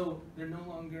 so they're no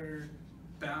longer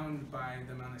bound by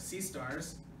the amount of sea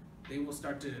stars. They will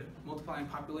start to multiply in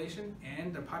population,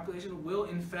 and their population will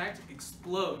in fact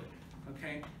explode.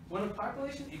 Okay? When a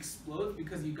population explodes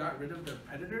because you got rid of the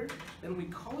predator, then we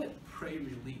call it prey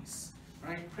release.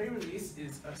 Right? Prey release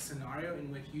is a scenario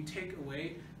in which you take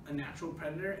away a natural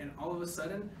predator, and all of a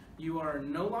sudden you are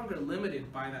no longer limited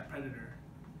by that predator,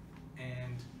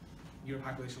 and your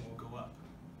population will go up.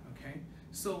 Okay,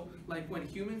 so like when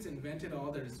humans invented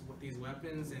all these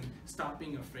weapons and stopped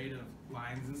being afraid of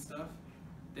lions and stuff,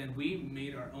 then we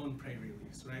made our own prey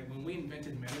release, right? When we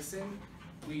invented medicine,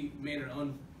 we made our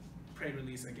own prey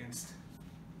release against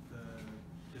the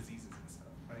diseases and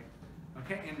stuff, right?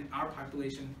 Okay, and our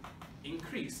population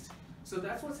increased. So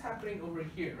that's what's happening over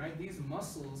here, right? These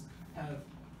mussels have,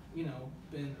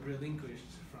 been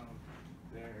relinquished from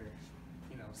their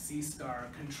sea star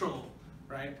control,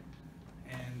 right?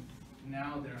 And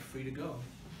now they're free to go.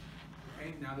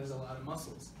 Okay, now there's a lot of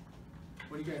mussels.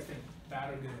 What do you guys think?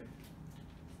 Bad or good?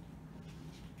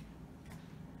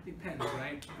 Depends,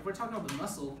 right? If we're talking about the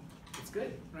mussel, it's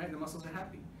good, right? The mussels are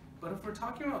happy. But if we're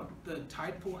talking about the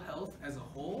tide pool health as a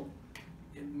whole,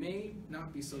 it may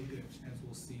not be so good, as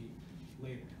we'll see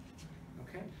later.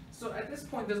 Okay? So at this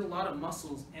point, there's a lot of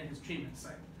mussels in his treatment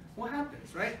site. What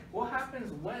happens, right? What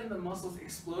happens when the mussels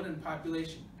explode in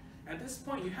population? At this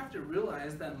point, you have to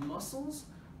realize that mussels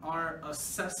are a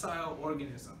sessile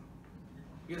organism.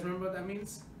 You guys remember what that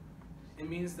means? It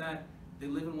means that they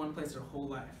live in one place their whole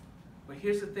life. But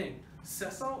here's the thing,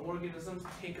 sessile organisms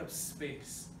take up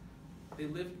space. They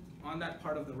live on that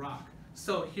part of the rock.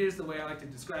 So here's the way I like to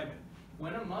describe it.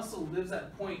 When a mussel lives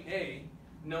at point A,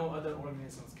 no other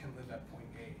organisms can live at point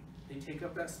A. They take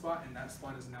up that spot, and that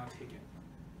spot is now taken.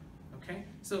 Okay?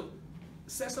 So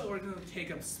sessile organisms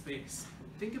take up space.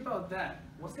 Think about that.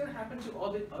 What's going to happen to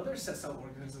all the other sessile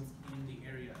organisms in the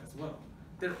area as well?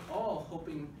 They're all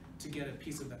hoping to get a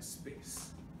piece of that space,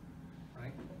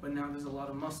 right? But now there's a lot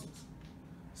of mussels.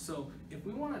 So if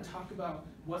we want to talk about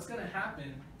what's going to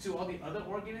happen to all the other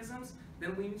organisms,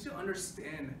 then we need to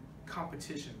understand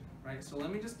competition, right? So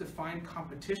let me just define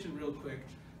competition real quick.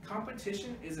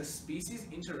 Competition is a species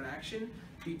interaction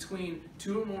between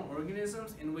 2 or more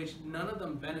organisms in which none of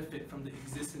them benefit from the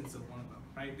existence of one of them,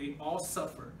 right? They all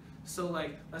suffer. So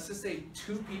like, let's just say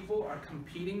 2 people are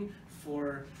competing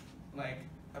for like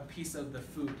a piece of the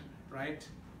food, right?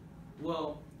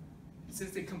 Well,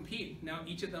 since they compete, now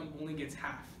each of them only gets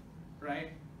half,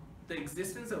 right? The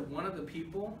existence of one of the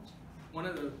people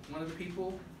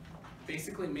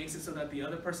basically makes it so that the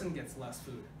other person gets less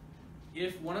food.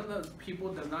 If one of the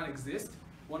people does not exist,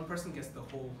 one person gets the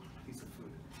whole piece of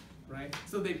food, right?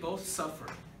 So they both suffer,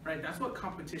 right? That's what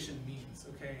competition means,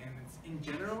 okay? And it's, in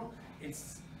general,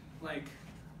 it's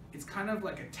kind of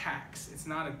like a tax. It's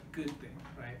not a good thing,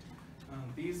 right?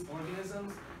 These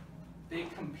organisms, they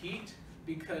compete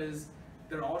because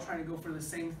they're all trying to go for the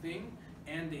same thing,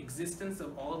 and the existence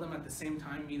of all of them at the same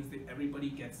time means that everybody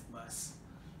gets less,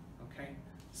 okay?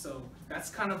 So that's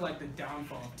kind of like the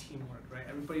downfall of teamwork, right?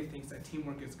 Everybody thinks that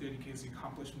teamwork is good because you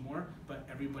accomplish more, but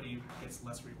everybody gets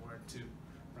less reward too,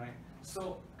 right?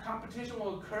 So competition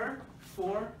will occur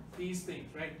for these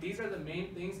things, right? These are the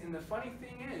main things, and the funny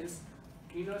thing is,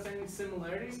 you notice any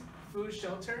similarities? Food,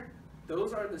 shelter,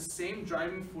 those are the same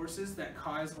driving forces that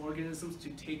cause organisms to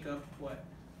take up what?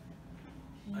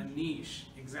 A niche,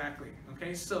 exactly,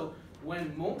 okay? So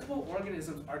when multiple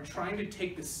organisms are trying to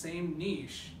take the same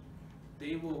niche,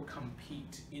 they will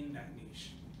compete in that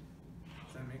niche.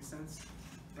 Does that make sense?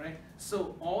 Right?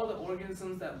 So all the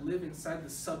organisms that live inside the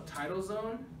subtidal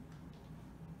zone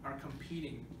are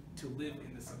competing to live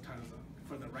in the subtidal zone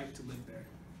for the right to live there.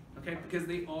 Okay? Because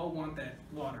they all want that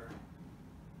water.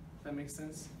 Does that make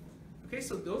sense? Okay,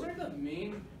 so those are the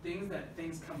main things that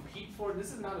things compete for.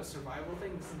 This is not a survival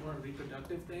thing, this is more a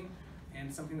reproductive thing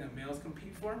and something that males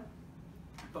compete for.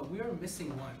 But we are missing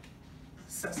one,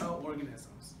 sessile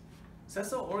organisms.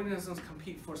 Sessile organisms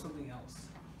compete for something else,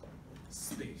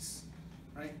 space,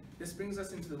 right? This brings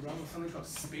us into the realm of something called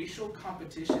spatial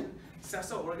competition.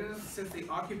 Sessile organisms, since they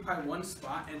occupy one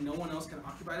spot and no one else can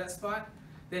occupy that spot,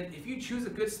 then if you choose a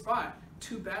good spot,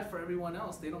 too bad for everyone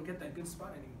else, they don't get that good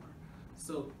spot anymore.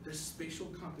 So there's spatial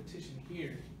competition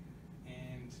here,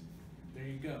 and there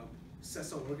you go.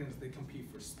 Sessile organisms, they compete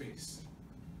for space,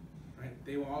 right?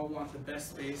 They will all want the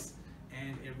best space,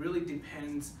 and it really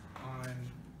depends on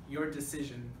your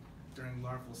decision during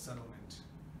larval settlement,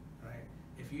 right?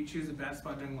 If you choose a bad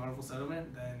spot during larval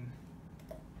settlement, then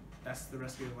that's the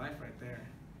rest of your life right there,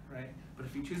 right? But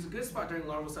if you choose a good spot during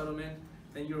larval settlement,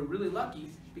 then you're really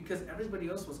lucky because everybody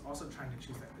else was also trying to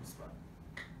choose that good spot.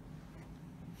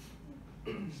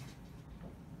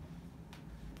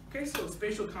 Okay, so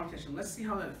spatial competition. Let's see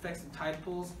how that affects the tide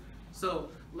pools. So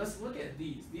let's look at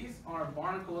these. These are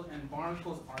barnacles, and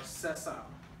barnacles are sessile.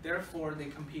 Therefore, they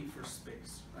compete for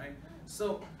space, right?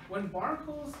 So when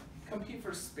barnacles compete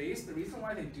for space, the reason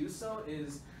why they do so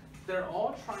is they're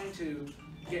all trying to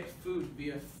get food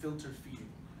via filter feeding.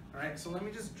 All right, so let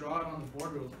me just draw it on the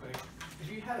board real quick.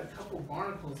 If you had a couple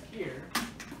barnacles here,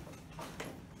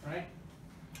 right?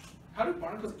 How do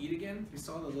barnacles eat again? We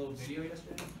saw the little video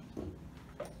yesterday.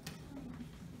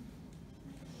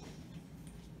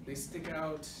 They stick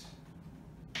out,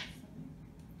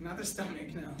 not their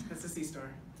stomach, no, that's the sea star.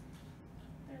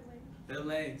 Their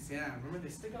legs, yeah. Remember, they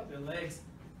stick out their legs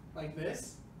like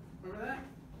this. Remember that?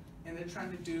 And they're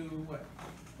trying to do what?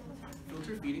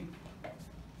 Filter feeding.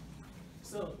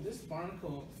 So this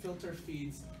barnacle filter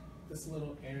feeds this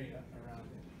little area around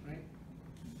it, right?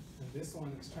 And this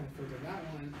one is trying to filter that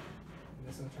one, and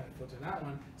this one's trying to filter that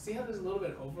one. See how there's a little bit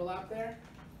of overlap there?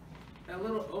 That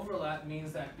little overlap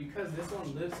means that because this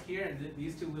one lives here and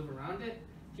these two live around it,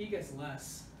 he gets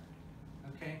less.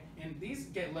 Okay, and these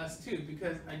get less too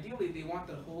because ideally they want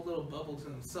the whole little bubble to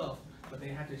themselves, but they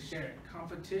have to share it.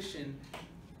 Competition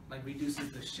like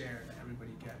reduces the share that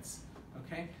everybody gets.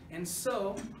 Okay, and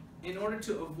so in order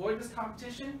to avoid this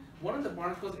competition, one of the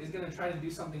barnacles is going to try to do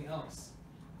something else.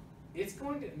 It's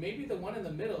going to, maybe the one in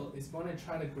the middle is going to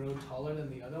try to grow taller than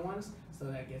the other ones, so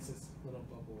that it gets this little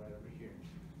bubble right over here.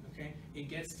 Okay, it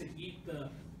gets to eat the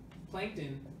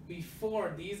plankton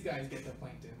before these guys get the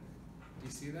plankton. Do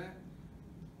you see that?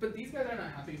 But these guys are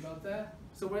not happy about that,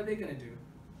 so what are they going to do?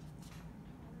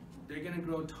 They're going to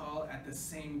grow tall at the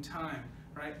same time,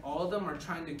 right? All of them are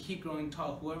trying to keep growing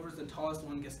tall. Whoever's the tallest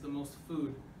one gets the most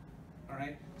food, all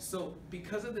right? So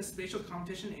because of this spatial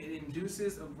competition, it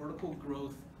induces a vertical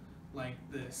growth like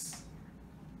this,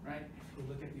 right? If you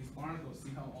look at these barnacles, see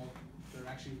how all they're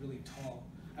actually really tall.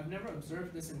 I've never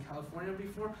observed this in California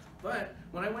before, but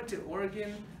when I went to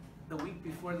Oregon the week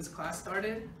before this class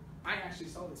started, I actually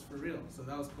saw this for real, so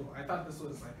that was cool. I thought this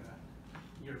was like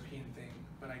a European thing,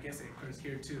 but I guess it occurs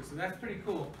here too. So that's pretty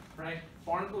cool, right?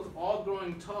 Barnacles all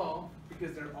growing tall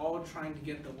because they're all trying to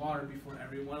get the water before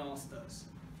everyone else does,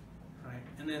 right?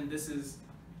 And then this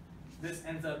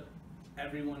ends up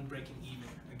everyone breaking even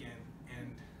again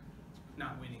and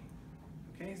not winning.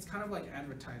 Okay, it's kind of like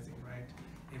advertising, right?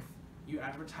 If you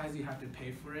advertise, you have to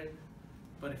pay for it.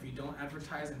 But if you don't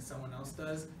advertise and someone else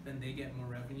does, then they get more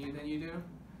revenue than you do.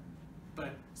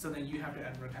 But so then you have to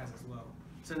advertise as well.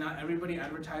 So now everybody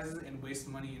advertises and wastes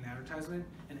money in advertisement,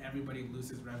 and everybody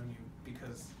loses revenue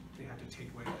because they have to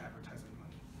take away the advertisement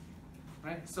money,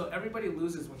 right? So everybody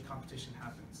loses when competition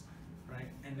happens, right?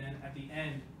 And then at the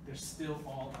end, they're still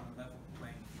all on a level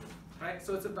playing field, right?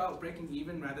 So it's about breaking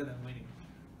even rather than winning,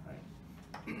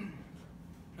 right?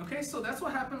 Okay, so that's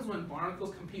what happens when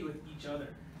barnacles compete with each other.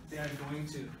 They are going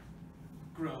to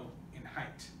grow in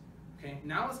height. Okay,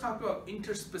 now let's talk about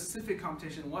interspecific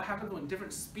competition. What happens when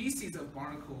different species of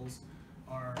barnacles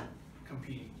are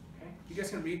competing? Okay, you guys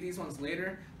can read these ones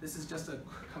later. This is just a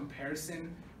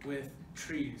comparison with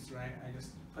trees, right? I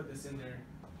just put this in there.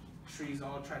 Trees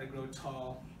all try to grow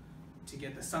tall to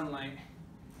get the sunlight.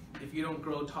 If you don't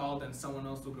grow tall, then someone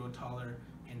else will grow taller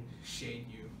and shade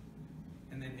you.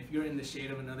 And then if you're in the shade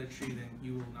of another tree, then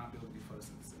you will not be able to do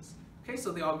photosynthesis. Okay,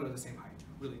 so they all grow the same height,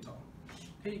 really tall.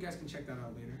 Okay, you guys can check that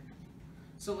out later.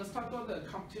 So let's talk about the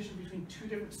competition between two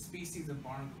different species of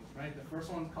barnacle, right? The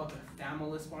first one's called the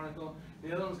thamellus barnacle.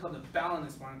 The other one's called the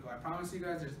balanus barnacle. I promise you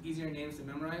guys there's easier names to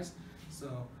memorize. So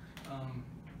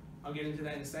I'll get into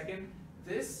that in a second.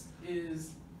 This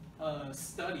is a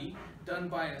study done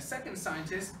by a second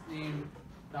scientist named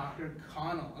Dr.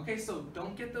 Connell. Okay, so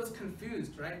don't get those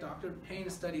confused, right? Dr.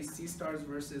 Payne studies sea stars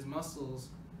versus mussels.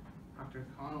 Dr.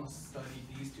 Connell studied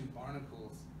these two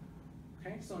barnacles.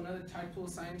 Okay, so another tide-pool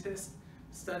scientist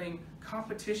studying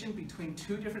competition between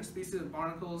two different species of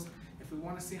barnacles. If we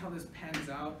want to see how this pans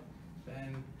out,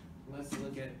 then let's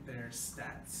look at their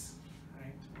stats,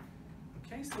 right?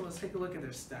 Okay, so let's take a look at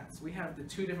their stats. We have the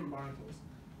two different barnacles.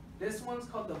 This one's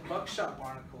called the buckshot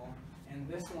barnacle, and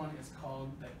this one is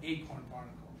called the acorn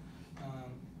barnacle.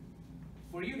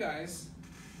 For you guys,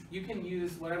 you can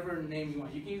use whatever name you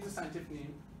want. You can use a scientific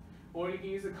name, or you can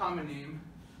use a common name,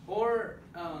 or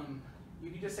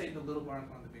you can just say the little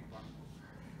barnacle and the big barnacle.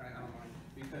 Right, I don't mind,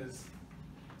 because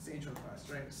it's the intro class,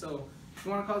 right? So if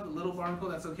you want to call it the little barnacle,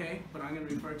 that's okay, but I'm going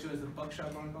to refer to it as the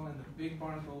buckshot barnacle, and the big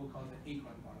barnacle we'll call it the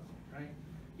acorn barnacle, right?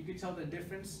 You can tell the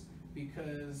difference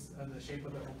because of the shape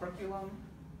of the operculum,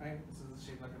 right? This is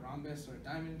shaped like a rhombus or a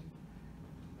diamond.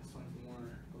 This one's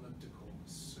more elliptical,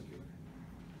 circular.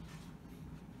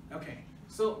 Okay,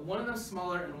 so one of them's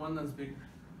smaller and one of them's bigger.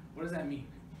 What does that mean?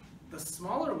 The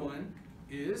smaller one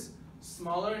is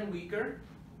smaller and weaker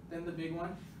than the big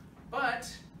one,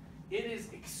 but it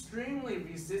is extremely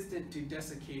resistant to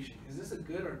desiccation. Is this a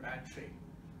good or bad trait?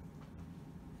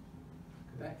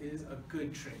 That is a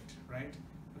good trait, right?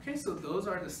 Okay, so those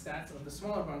are the stats of the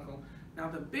smaller barnacle. Now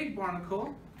the big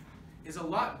barnacle is a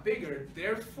lot bigger,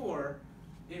 therefore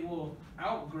it will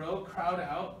outgrow, crowd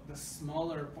out the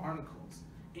smaller barnacles.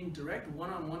 In direct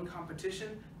one-on-one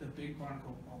competition, the big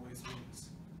barnacle always wins.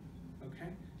 Okay,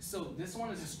 so this one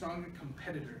is a stronger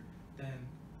competitor than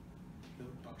the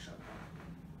buckshot barnacle.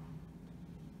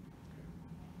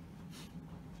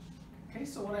 Okay,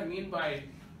 so what I mean by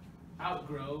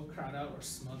outgrow, crowd out, or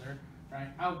smother, right?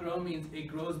 Outgrow means it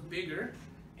grows bigger,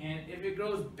 and if it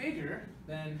grows bigger,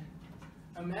 then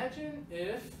imagine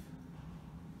if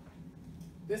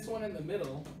this one in the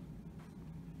middle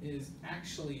is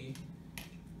actually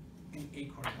an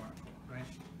acorn barnacle, right?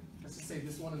 Let's just say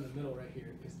this one in the middle right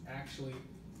here is actually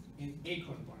an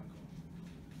acorn barnacle.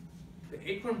 The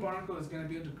acorn barnacle is going to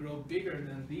be able to grow bigger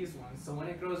than these ones. So when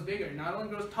it grows bigger, it not only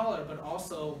grows taller, but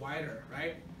also wider,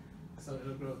 right? So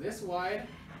it'll grow this wide,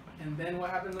 and then what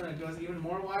happens when it grows even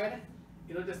more wide?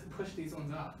 It'll just push these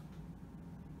ones off.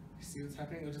 You see what's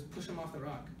happening? It'll just push them off the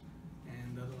rock,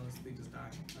 and the other ones, they just die,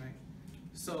 right?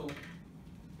 So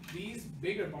these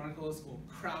bigger barnacles will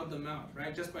crowd them out,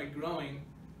 right? Just by growing,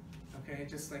 okay?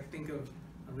 Just like think of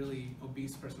a really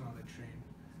obese person on the train,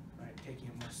 right? Taking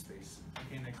up more space,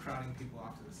 okay? And they're crowding people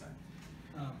off to the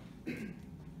side.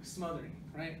 Smothering,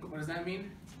 right? What does that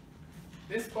mean?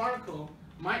 This barnacle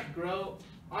might grow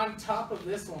on top of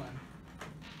this one,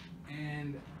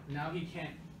 and now he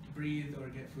can't breathe or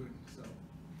get food, so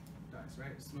dies,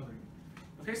 right? Smothering.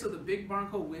 Okay, so the big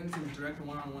barnacle wins in direct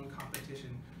one-on-one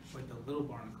competition with the little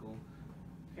barnacle.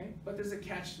 Okay, but there's a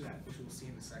catch to that, which we'll see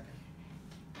in a second.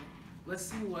 Let's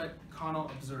see what Connell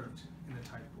observed in the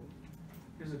tide pool.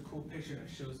 Here's a cool picture that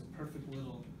shows a perfect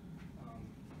little,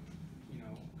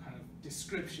 kind of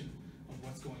description of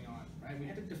what's going on. Right? We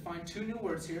had to define two new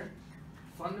words here: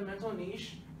 fundamental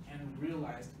niche and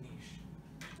realized niche.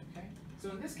 Okay, so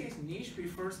in this case, niche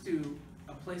refers to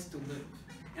a place to live,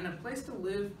 and a place to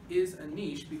live is a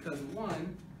niche because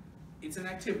one, it's an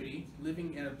activity.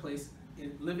 Living at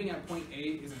point A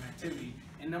is an activity,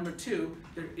 And number two,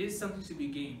 there is something to be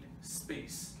gained,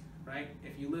 space, right?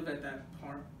 If you live at that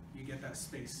part, you get that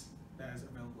space that is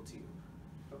available to you.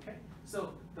 Okay,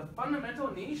 so the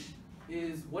fundamental niche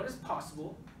is what is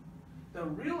possible. The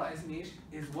realized niche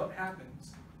is what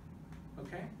happens.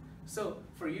 Okay, so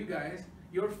for you guys,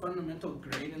 your fundamental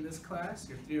grade in this class,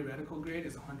 your theoretical grade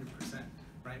is 100%,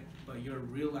 right? But your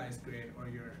realized grade or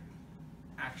your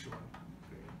actual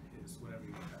grade is whatever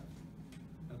you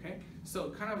have. Okay, so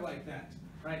kind of like that,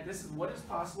 right? This is what is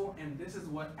possible, and this is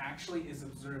what actually is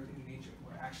observed in nature,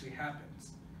 what actually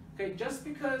happens. Okay, just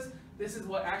because this is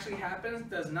what actually happens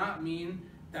does not mean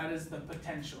that is the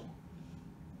potential.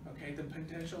 Okay, the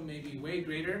potential may be way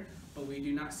greater, but we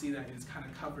do not see that. It's kind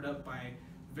of covered up by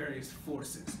various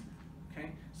forces.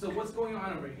 Okay, so what's going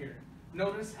on over here?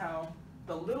 Notice how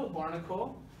the little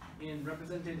barnacle,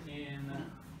 represented in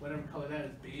whatever color that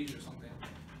is, beige or something,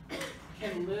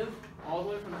 can live all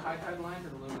the way from the high tide line to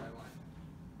the low tide line.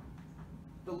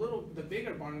 The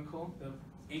bigger barnacle, the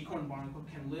acorn barnacle,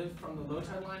 can live from the low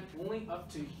tide line only up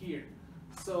to here.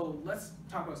 So let's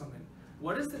talk about something.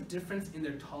 What is the difference in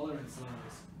their tolerance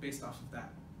levels based off of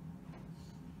that?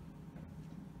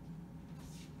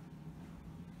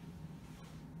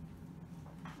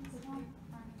 The big barnacle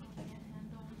can't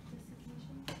handle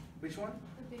desiccation. Which one?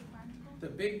 The big barnacle. The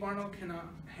big barnacle cannot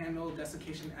handle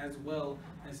desiccation as well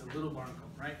as the little barnacle,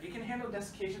 right? It can handle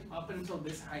desiccation up until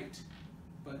this height,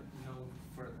 but no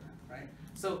further, right?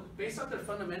 So based off their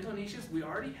fundamental niches, we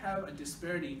already have a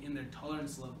disparity in their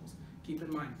tolerance levels. Keep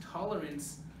in mind,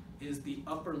 tolerance is the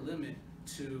upper limit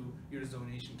to your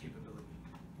zonation capability,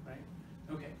 right?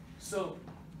 Okay, so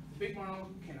the big barnacle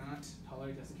cannot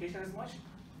tolerate desiccation as much.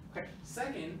 Okay,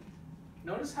 second,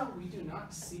 notice how we do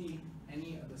not see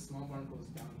any of the small barnacles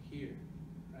down here,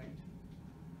 right?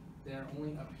 They're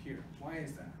only up here. Why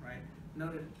is that, right?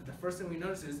 Notice, the first thing we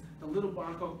notice is the little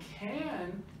barnacle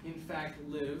can, in fact,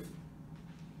 live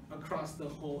across the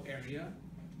whole area,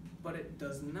 but it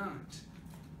does not.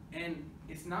 And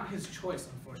it's not his choice,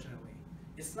 unfortunately.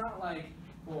 It's not like,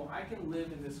 well, I can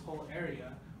live in this whole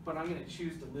area, but I'm going to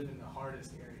choose to live in the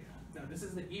hardest area. No, this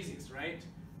is the easiest, right?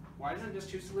 Why doesn't it just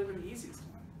choose to live in the easiest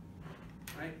one,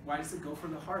 right? Why does it go for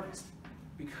the hardest?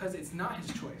 Because it's not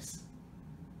his choice.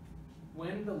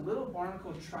 When the little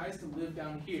barnacle tries to live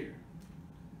down here,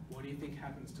 what do you think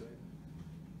happens to it?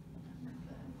 The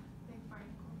big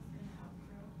barnacle is going to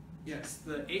outgrow. Yes,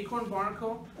 the acorn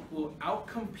barnacle will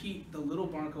outcompete the little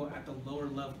barnacle at the lower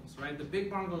levels, right? The big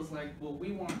barnacle is like, well,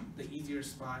 we want the easier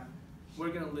spot. We're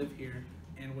going to live here,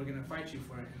 and we're going to fight you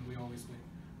for it, and we always win,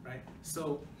 right?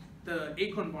 So the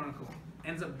acorn barnacle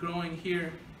ends up growing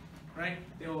here, right?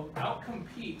 They will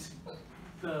outcompete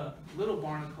the little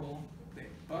barnacle, the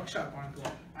buckshot barnacle,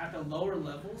 at the lower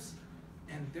levels,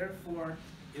 and therefore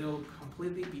it'll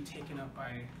completely be taken up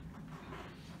by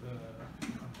the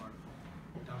acorn barnacle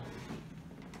down here.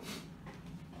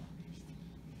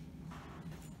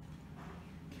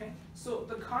 Okay, so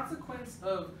the consequence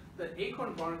of the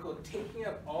acorn barnacle taking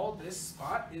up all this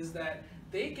spot is that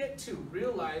they get to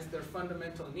realize their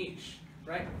fundamental niche,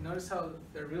 right? Notice how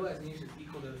their realized niche is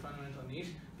equal to the fundamental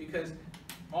niche, because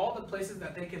all the places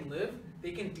that they can live,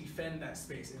 they can defend that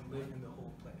space and live in the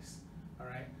whole place, all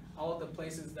right? All the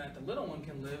places that the little one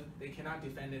can live, they cannot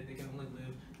defend it, they can only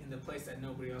live in the place that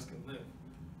nobody else can live,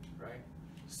 right?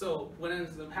 So what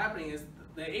ends up happening is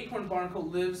the acorn barnacle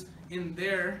lives in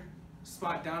their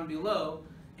spot down below,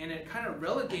 and it kind of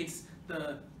relegates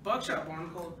the buckshot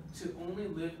barnacle to only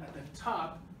live at the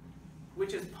top,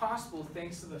 which is possible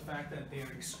thanks to the fact that they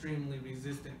are extremely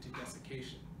resistant to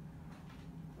desiccation.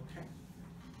 Okay?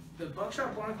 The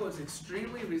buckshot barnacle is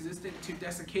extremely resistant to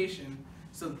desiccation,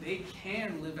 so they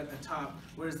can live at the top,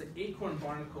 whereas the acorn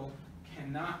barnacle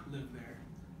cannot live there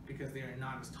because they are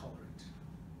not as tolerant.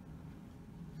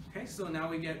 Okay, so now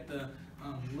we get the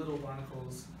little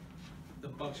barnacles, the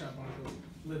buckshot barnacles,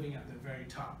 living at the very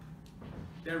top.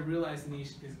 Their realized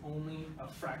niche is only a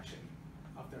fraction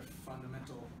of their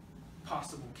fundamental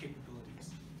possible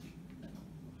capabilities.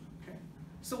 Okay,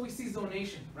 so we see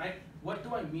zonation, right? What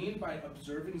do I mean by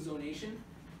observing zonation?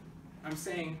 I'm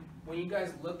saying when you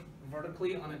guys look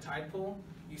vertically on a tide pool,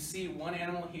 you see one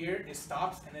animal here, it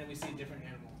stops, and then we see a different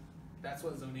animal. That's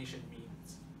what zonation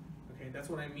means. Okay, that's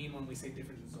what I mean when we say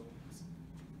different zones.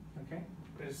 Okay,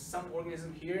 there's some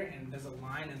organism here, and there's a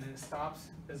line, and then it stops.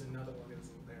 There's another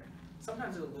organism there.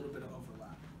 Sometimes there's a little bit of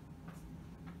overlap.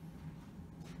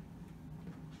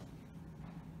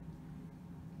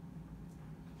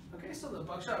 Okay, so the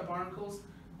buckshot barnacles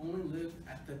only live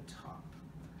at the top.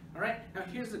 All right, now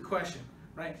here's the question,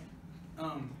 right?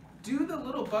 Do the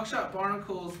little buckshot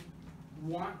barnacles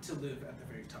want to live at the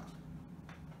very top?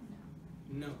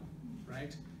 No,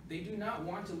 right? They do not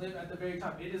want to live at the very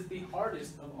top. It is the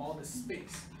hardest of all the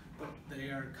space, but they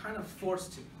are kind of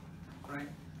forced to, right?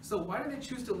 So why do they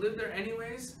choose to live there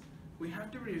anyways? We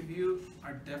have to review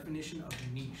our definition of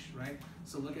niche, right?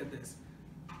 So look at this.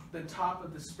 The top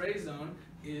of the spray zone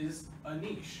is a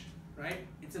niche, right?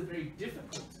 It's a very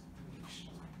difficult niche.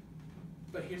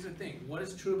 But here's the thing, what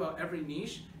is true about every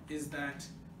niche is that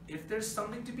if there's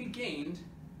something to be gained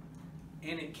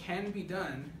and it can be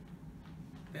done,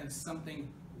 then something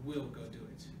will go do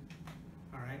it,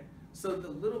 all right? So the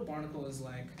little barnacle is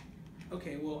like,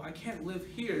 okay, well, I can't live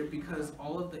here because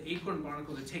all of the acorn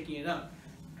barnacles are taking it up,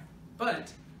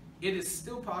 but it is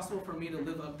still possible for me to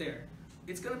live up there.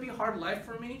 It's gonna be a hard life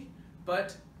for me,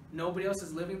 but nobody else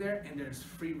is living there and there's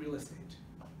free real estate.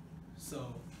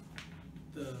 So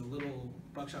the little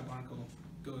buckshot barnacle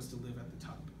goes to live at the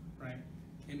top, right?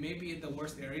 It may be at the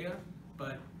worst area,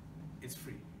 but it's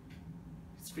free.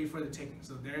 It's free for the taking.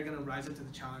 So they're gonna rise up to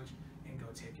the challenge and go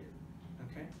take it,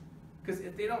 okay? Because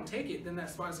if they don't take it, then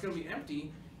that spot is gonna be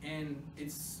empty and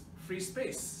it's free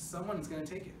space. Someone's gonna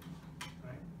take it,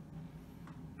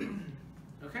 right?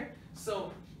 Okay,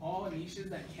 so all niches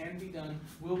that can be done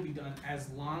will be done as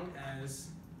long as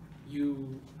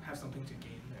you have something to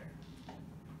gain there.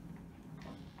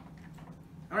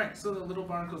 All right, so the little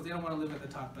barnacles, they don't want to live at the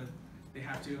top, but they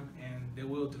have to, and they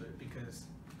will do it because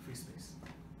free space.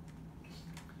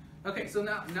 Okay, so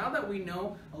now that we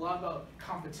know a lot about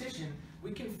competition,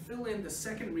 we can fill in the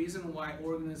second reason why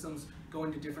organisms go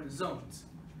into different zones.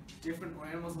 Different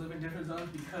animals live in different zones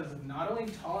because of not only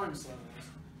tolerance levels,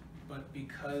 but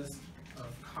because of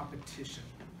competition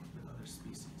with other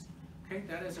species. Okay,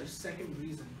 that is our second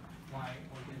reason why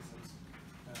organisms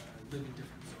live in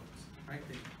different zones, right?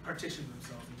 They partition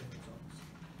themselves in different zones.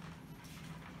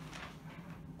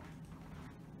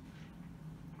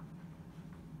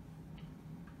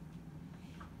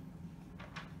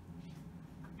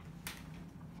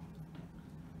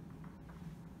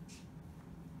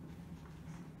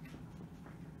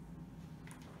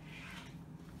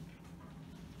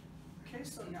 Okay,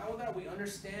 so now that we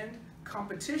understand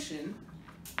competition,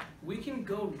 we can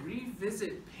go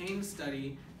revisit Payne's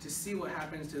study to see what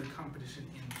happens to the competition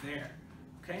in there.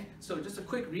 Okay, so just a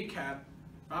quick recap.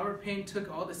 Robert Payne took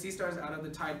all the sea stars out of the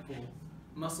tide pool.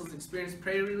 Mussels experienced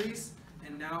prey release,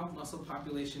 and now mussel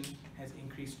population has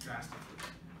increased drastically,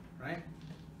 right?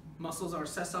 Mussels are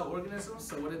sessile organisms,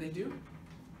 so what do?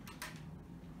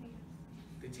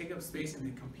 They take up space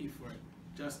and they compete for it,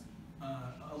 just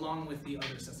along with the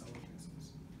other sessile organisms.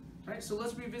 Right, so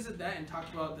let's revisit that and talk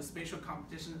about the spatial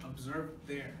competition observed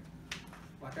there.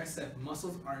 Like I said,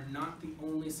 mussels are not the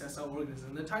only sessile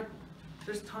organism in the tide pool.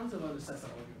 There's tons of other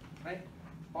sessile organisms, right?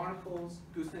 Barnacles,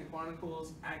 gooseneck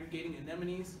barnacles, aggregating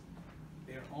anemones,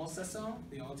 they're all sessile,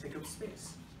 they all take up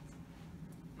space.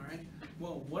 All right,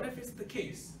 well, what if it's the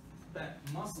case that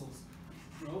mussels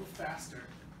grow faster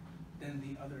than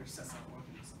the other sessile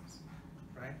organisms,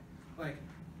 right? Like,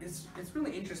 it's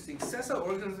really interesting. Sessile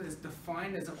organism is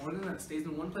defined as an organism that stays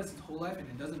in one place its whole life and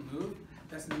it doesn't move.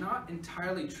 That's not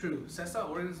entirely true. Sessile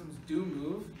organisms do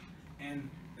move, and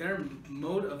their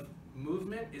mode of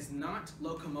movement is not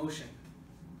locomotion.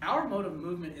 Our mode of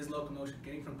movement is locomotion,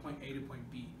 getting from point A to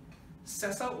point B.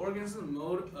 Sessile organism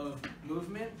mode of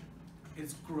movement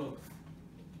is growth.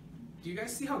 Do you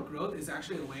guys see how growth is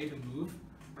actually a way to move,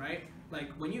 right?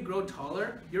 Like when you grow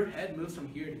taller, your head moves from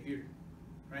here to here.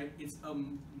 Right? It's a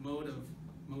mode of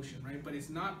motion, right? But it's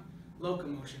not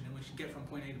locomotion in which you get from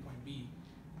point A to point B.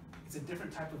 It's a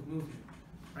different type of movement,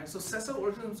 right? So sessile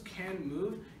organisms can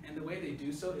move, and the way they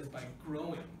do so is by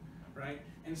growing, right?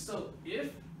 And so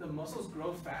if the mussels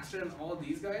grow faster than all of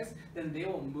these guys, then they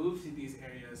will move to these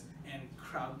areas and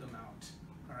crowd them out,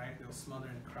 all right? They'll smother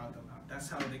and crowd them out. That's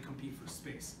how they compete for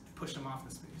space, push them off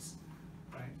the space,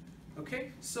 right?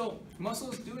 Okay, so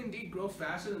mussels do indeed grow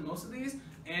faster than most of these,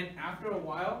 and after a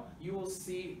while, you will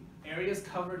see areas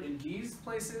covered in these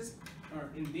places, or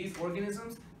in these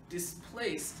organisms,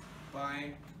 displaced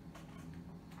by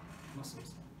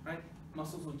mussels, right?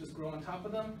 Mussels will just grow on top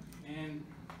of them, and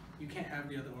you can't have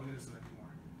the other organisms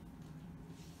anymore.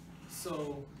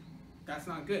 So that's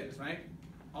not good, right?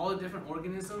 All the different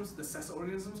organisms, the sessile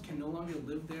organisms, can no longer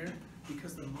live there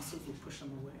because the mussels will push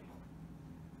them away.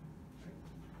 Right?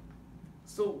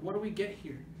 So what do we get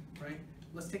here, right?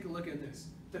 Let's take a look at this.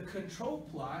 The control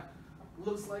plot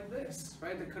looks like this,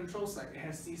 right? The control site, it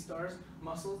has sea stars,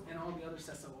 mussels, and all the other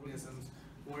sessile organisms.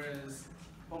 Whereas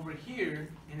over here,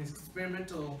 in his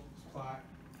experimental plot,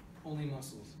 only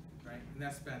mussels, right? And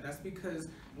that's bad. That's because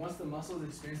once the mussels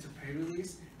experienced a prey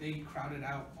release, they crowded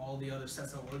out all the other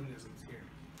sessile organisms here.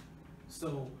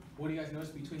 So what do you guys notice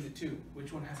between the two?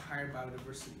 Which one has higher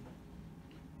biodiversity?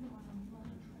 The one on the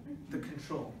left. The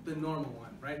control, the normal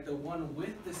one, right? The one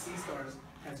with the sea stars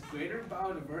has greater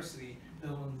biodiversity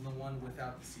than the one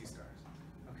without the sea stars.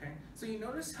 Okay? So you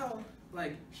notice how,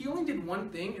 like, he only did one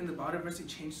thing and the biodiversity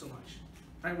changed so much.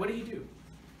 Right? What did he do?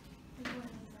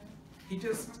 He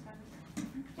just,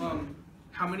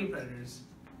 how many predators?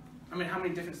 I mean, how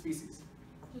many different species?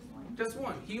 Just one. Just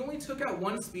one. He only took out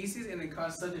one species and it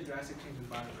caused such a drastic change in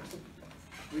biodiversity.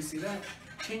 We see that?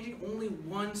 Changing only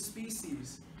one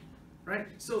species. Right?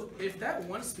 So if that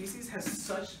one species has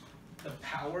such the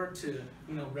power to,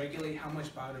 regulate how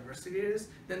much biodiversity it is,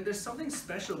 then there's something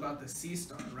special about the sea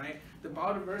star, right? The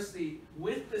biodiversity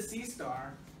with the sea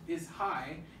star is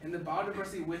high, and the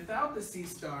biodiversity without the sea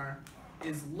star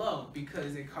is low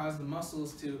because it caused the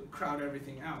mussels to crowd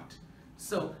everything out.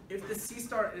 So if the sea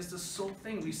star is the sole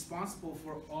thing responsible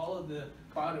for all of the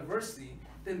biodiversity,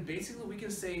 then basically we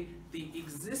can say the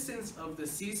existence of the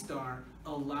sea star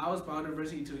allows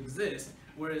biodiversity to exist,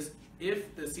 whereas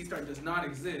if the sea star does not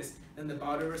exist, then the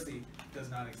biodiversity does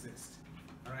not exist.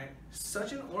 All right?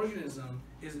 Such an organism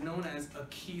is known as a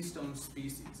keystone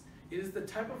species. It is the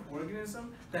type of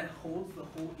organism that holds the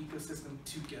whole ecosystem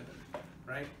together,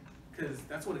 right? Because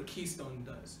that's what a keystone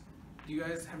does.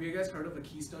 Have you guys heard of a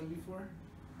keystone before?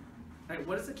 Right?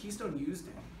 What is a keystone used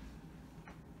in?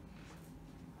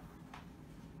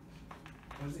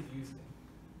 What is it used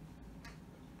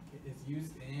in? It's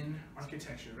used in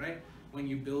architecture, right? When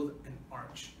you build an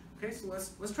arch. Okay, so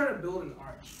let's try to build an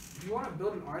arch. If you want to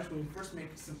build an arch, we first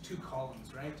make two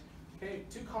columns, right? Okay,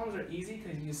 two columns are easy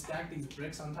because you can stack these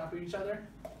bricks on top of each other,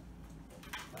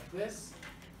 like this.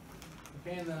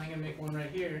 Okay, and then I'm gonna make one right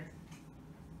here.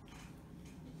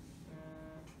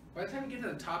 By the time you get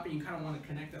to the top and you kind of want to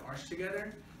connect the arch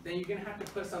together, then you're gonna have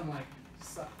to put some kind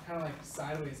of like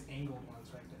sideways angled ones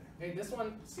right there. Okay, this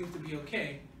one seems to be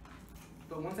okay,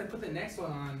 but once I put the next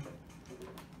one on,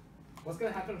 what's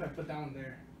gonna happen if I put that one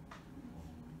there?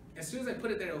 As soon as I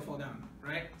put it there, it'll fall down,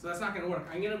 right? So that's not gonna work.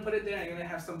 I'm gonna put it there, I'm gonna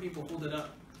have some people hold it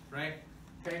up, right?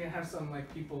 Okay, I'm gonna have some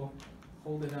people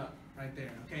hold it up right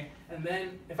there, okay? And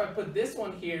then if I put this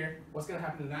one here, what's gonna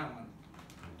happen to that one?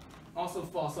 Also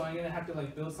fall, so I'm gonna have to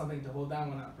build something to hold that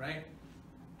one up, right?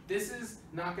 This is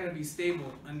not gonna be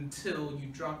stable until you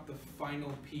drop the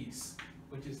final piece,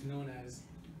 which is known as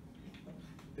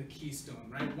the keystone,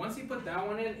 right? Once you put that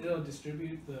one in, it'll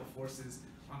distribute the forces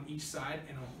on each side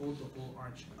and it'll hold the whole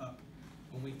arch up.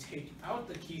 When we take out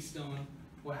the keystone,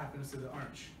 what happens to the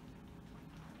arch?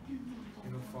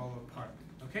 It'll fall apart.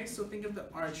 Okay, so think of the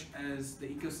arch as the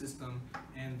ecosystem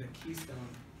and the keystone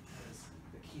as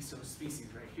the keystone species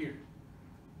right here.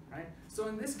 Right? So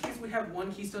in this case, we have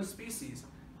one keystone species,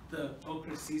 the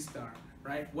ochre sea star.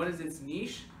 Right? What is its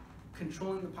niche?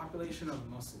 Controlling the population of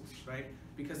mussels. Right?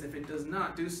 Because if it does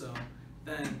not do so,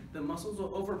 then the mussels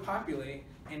will overpopulate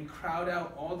and crowd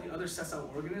out all the other sessile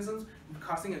organisms,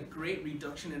 causing a great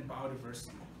reduction in biodiversity.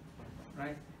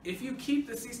 Right? If you keep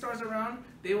the sea stars around,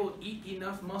 they will eat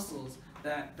enough mussels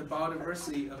that the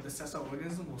biodiversity of the sessile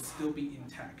organism will still be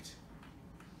intact.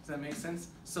 Does that make sense?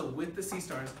 So with the sea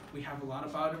stars, we have a lot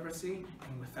of biodiversity,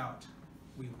 and without,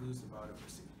 we lose the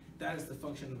biodiversity. That is the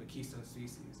function of a keystone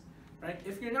species. Right?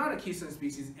 If you're not a keystone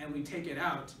species and we take it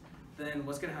out, then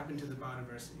what's going to happen to the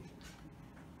biodiversity?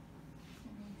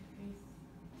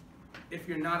 If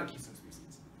you're not a keystone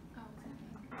species.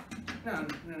 No.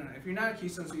 If you're not a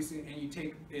keystone species and you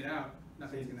take it out,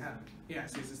 nothing's going to happen. Yeah, it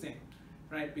stays the same,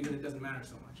 right? Because it doesn't matter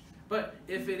so much. But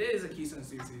if it is a keystone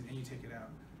species and you take it out,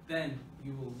 then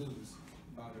you will lose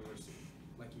biodiversity,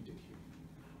 like you did here.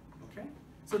 Okay?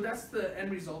 So that's the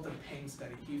end result of Peng's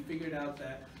study. He figured out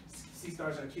that sea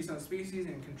stars are keystone species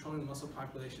and controlling the mussel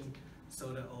population,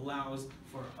 so that allows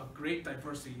for a great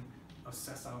diversity of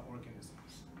sessile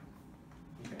organisms.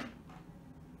 Okay?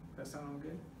 That sound all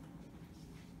good?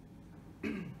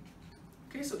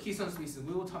 Okay, so keystone species.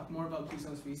 We will talk more about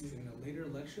keystone species in a later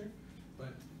lecture,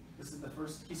 but this is the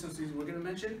first keystone species we're going to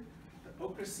mention, the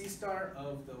ochre sea star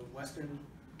of the western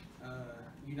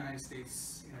United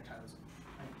States intertidal zone.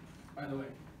 Right? By the way,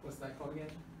 what's that called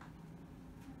again?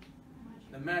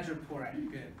 The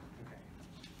madreporite. Good.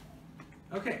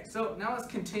 Okay. Okay, so now let's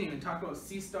continue and talk about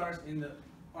sea stars in the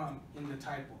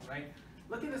tide pool, right?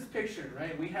 Look at this picture,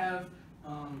 right? We have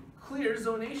clear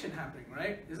zonation happening,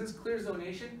 right? Is this clear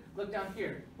zonation? Look down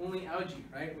here, only algae,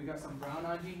 right? We got some brown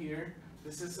algae here.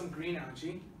 This is some green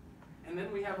algae. And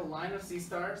then we have a line of sea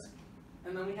stars,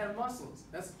 and then we have mussels.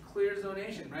 That's clear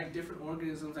zonation, right? Different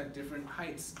organisms at different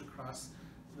heights across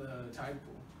the tide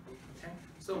pool, okay?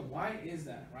 So why is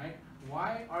that, right?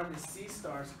 Why are the sea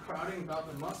stars crowding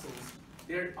about the mussels?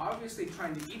 They're obviously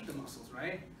trying to eat the mussels,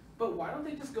 right? But why don't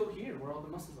they just go here where all the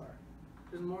mussels are?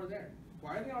 There's more there.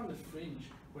 Why are they on the fringe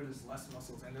where there's less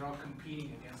mussels and they're all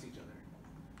competing against each other?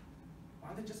 Why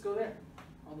don't they just go there?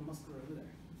 All the mussels are over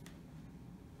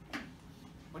there.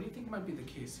 What do you think might be the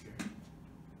case here?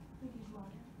 We need water.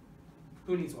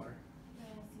 Who needs water? The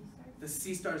sea stars. The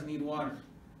sea stars need water.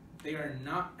 They are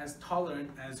not as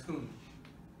tolerant as whom?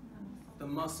 The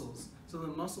mussels. So the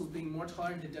mussels being more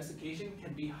tolerant to desiccation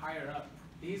can be higher up.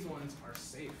 These ones are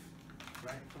safe,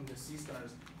 right, from the sea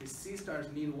stars. The sea stars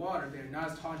need water. They're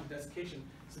not as tolerant to desiccation,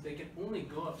 so they can only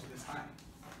go up to this high.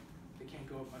 They can't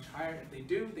go up much higher. If they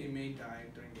do, they may die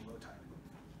during the low tide,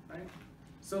 right?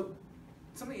 So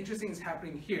something interesting is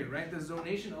happening here, right? The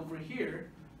zonation over here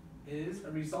is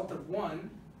a result of one,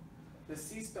 the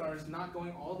sea stars not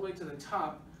going all the way to the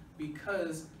top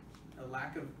because a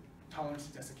lack of tolerance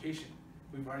to desiccation.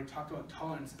 We've already talked about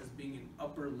tolerance as being an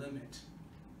upper limit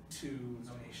to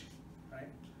zonation, right?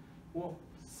 Well,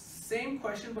 same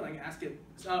question, but I can ask it,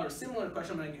 or similar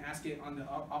question, but I can ask it on the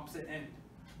opposite end.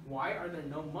 Why are there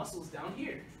no mussels down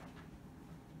here?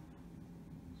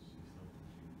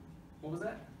 What was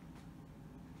that?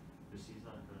 The sea's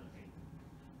not gonna eat.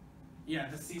 Yeah,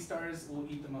 the sea stars will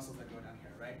eat the mussels that go down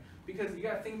here, right? Because you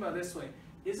gotta think about it this way.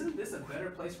 Isn't this a better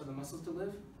place for the mussels to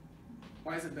live?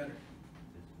 Why is it better?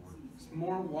 It's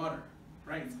more water,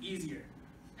 right? It's easier.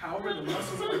 However, the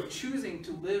mussels are choosing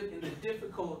to live in the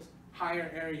difficult,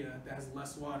 higher area that has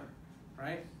less water,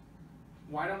 right?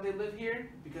 Why don't they live here?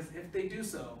 Because if they do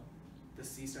so, the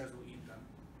sea stars will eat them.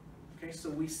 Okay, so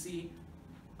we see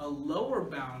a lower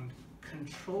bound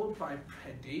controlled by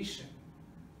predation,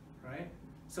 right?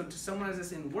 So to summarize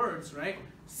this in words, right?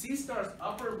 Sea stars'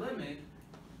 upper limit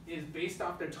is based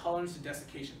off their tolerance to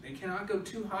desiccation. They cannot go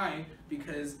too high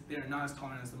because they're not as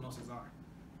tolerant as the mussels are.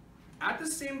 At the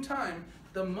same time,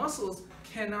 the mussels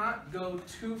cannot go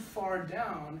too far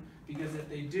down because if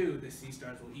they do, the sea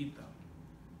stars will eat them,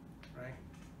 right?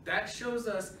 That shows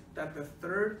us that the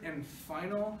third and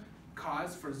final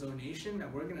cause for zonation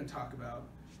that we're going to talk about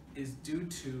is due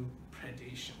to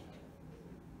predation,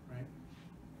 right?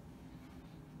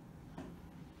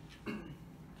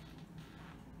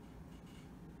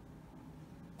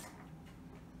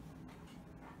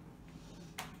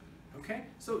 Okay,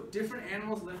 so different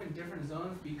animals live in different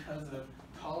zones because of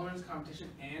tolerance, competition,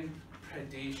 and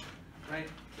predation, right?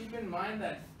 Keep in mind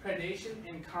that predation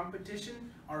and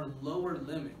competition are lower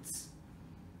limits.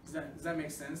 Does that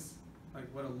make sense?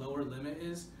 Like what a lower limit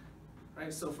is,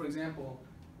 right? So for example,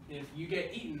 if you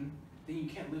get eaten, then you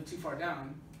can't live too far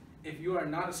down. If you are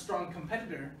not a strong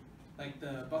competitor, like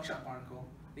the buckshot barnacle,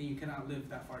 then you cannot live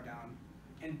that far down.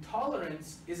 And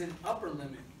tolerance is an upper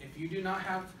limit. If you do not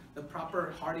have the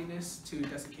proper hardiness to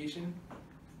desiccation,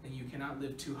 then you cannot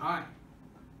live too high.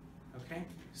 Okay?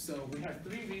 So we have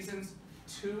 3 reasons,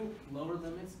 2 lower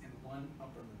limits and 1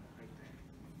 upper limit right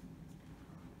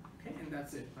there. Okay, and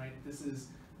that's it, right? This is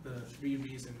the 3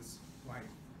 reasons why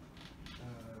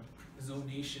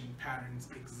zonation patterns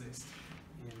exist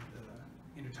in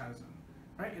the intertidal zone.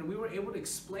 Right? And we were able to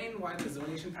explain why the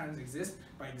zonation patterns exist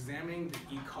by examining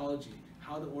the ecology,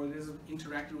 how the organisms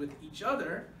interacted with each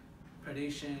other,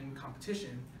 predation,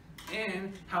 competition,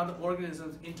 and how the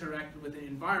organisms interacted with the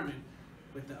environment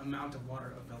with the amount of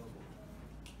water available.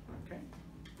 Okay?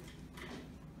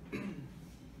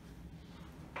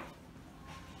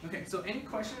 Okay, so any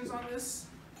questions on this?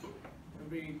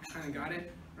 Everybody kind of got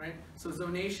it, right? So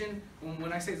zonation,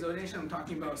 when I say zonation, I'm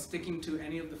talking about sticking to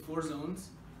any of the 4 zones.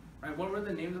 Right, what were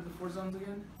the names of the 4 zones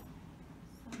again?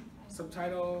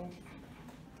 Subtidal,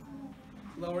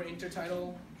 lower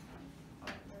intertidal,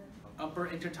 upper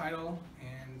intertidal,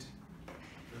 and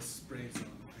the spray zone,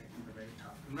 right, at the very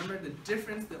top. Remember the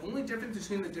difference, the only difference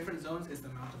between the different zones is the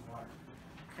amount of water.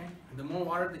 Okay? And the more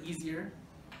water, the easier.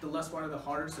 The less water, the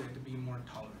harder, so you have to be more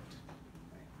tolerant.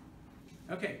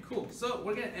 Right? Okay, cool. So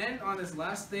we're gonna end on this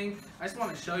last thing. I just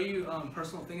want to show you a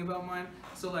personal thing about mine.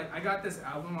 So like I got this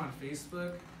album on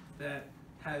Facebook that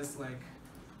has like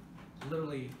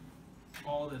literally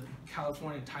all the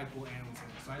California typal animals in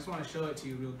it. So I just want to show it to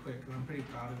you real quick because I'm pretty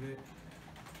proud of it.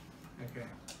 Okay,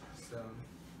 so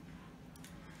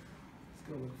let's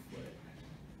go look for it.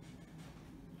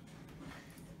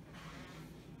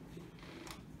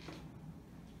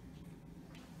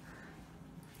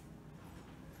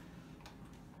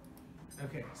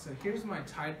 Okay, so here's my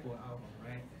typal album,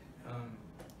 right?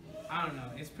 I don't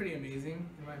know, it's pretty amazing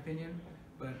in my opinion.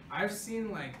 But I've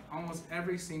seen like almost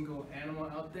every single animal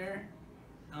out there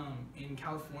in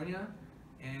California,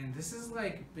 and this has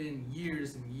like been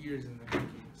years and years in the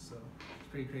making, so it's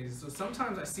pretty crazy. So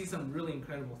sometimes I see some really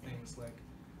incredible things, like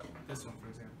this one for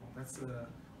example. That's a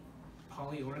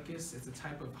Polyorchis. It's a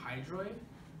type of hydroid,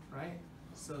 right?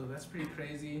 So that's pretty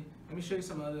crazy. Let me show you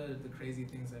some other the crazy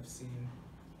things I've seen.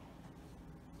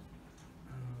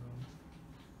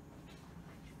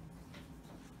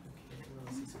 Okay, what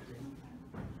else is crazy?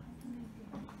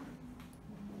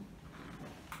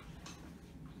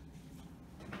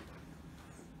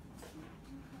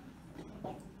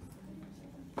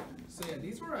 So yeah,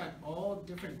 these were at all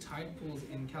different tide pools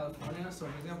in California. So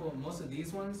for example, most of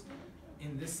these ones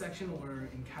in this section were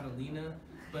in Catalina.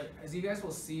 But as you guys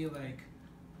will see, like,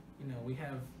 you know, we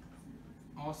have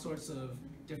all sorts of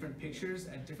different pictures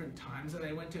at different times that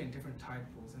I went to in different tide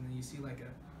pools. And then you see like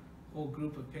a whole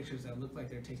group of pictures that look like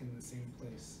they're taken in the same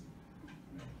place.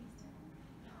 Okay.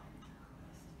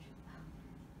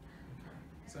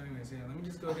 So anyways, yeah, let me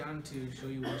just go down to show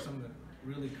you some of the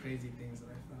really crazy things that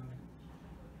I found.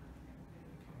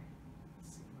 Okay,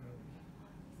 let's see, where are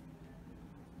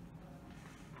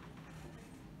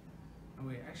we? Oh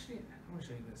wait, actually, I want to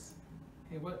show you this.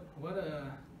 Hey, what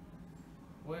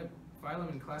phylum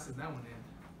and class is that one in?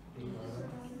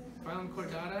 Phylum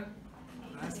Chordata?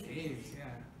 That's caves,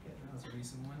 yeah. Okay, that was a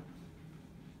recent one.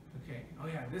 Okay, oh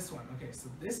yeah, this one. Okay, so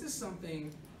this is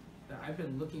something that I've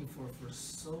been looking for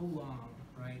so long,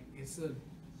 right? It's a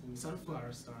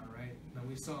sunflower star, right? Now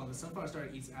we saw the sunflower star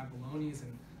eats abalones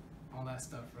and all that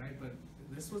stuff, right? But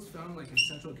this was found like in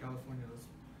Central California. It was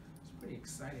pretty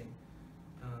exciting.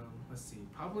 Let's see,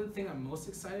 probably the thing I'm most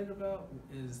excited about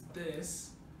is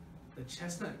this, the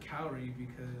chestnut cowrie,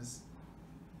 because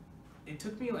it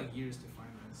took me like years to find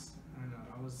this. I don't know,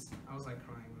 I was like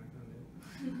crying when I found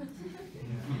it.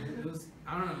 Yeah, it was,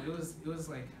 I don't know, it was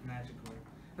like magical.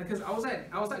 Because I was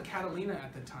at Catalina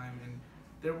at the time, and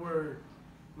there were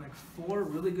like 4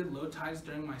 really good low tides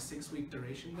during my 6-week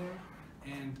duration there,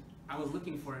 and I was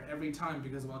looking for it every time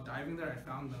because while diving there I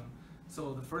found them.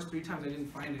 So the first 3 times I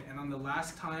didn't find it, and on the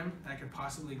last time I could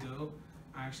possibly go,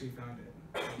 I actually found it.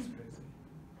 That was crazy.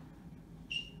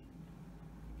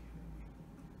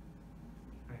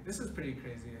 Alright, this is pretty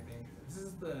crazy, I think. This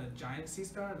is the giant sea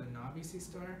star, the Navi sea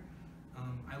star.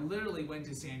 I literally went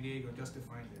to San Diego just to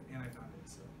find it, and I found it,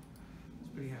 so I was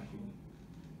pretty happy.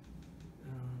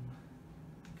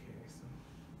 Okay, so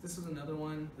this is another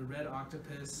one, the red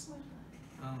octopus.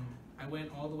 I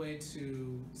went all the way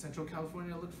to Central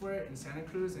California to look for it in Santa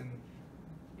Cruz, and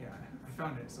yeah, I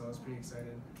found it, so I was pretty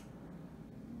excited.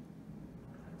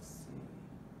 Let's see.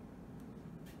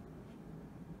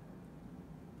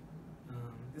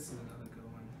 This is another good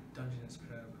one, Dungeness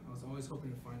crab. I was always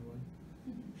hoping to find one.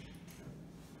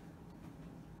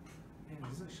 Man,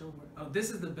 does it show where? Oh, this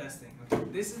is the best thing. Okay,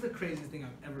 this is the craziest thing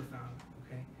I've ever found.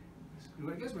 Okay, do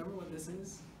you guys remember what this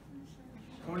is?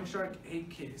 Horn shark egg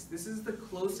case. This is the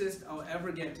closest I'll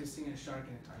ever get to seeing a shark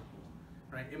in a tide pool,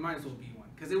 right? It might as well be one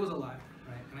because it was alive,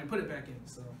 right? And I put it back in,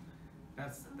 so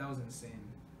that was insane.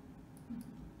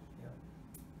 Yep.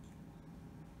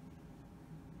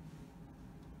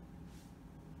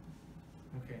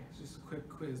 Okay, just a quick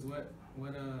quiz. What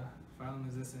phylum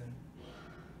is this in?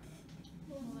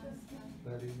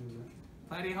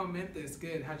 Platyhelminthes.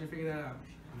 Good. How'd you figure that out?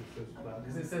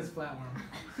 Because it says flatworm.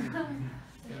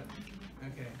 Yep.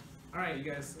 Okay. All right, you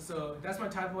guys. So that's my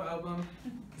tide pool album.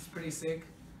 It's pretty sick,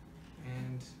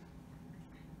 and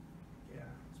yeah,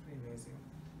 it's pretty amazing.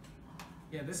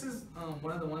 Yeah, this is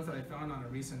one of the ones that I found on a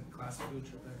recent class food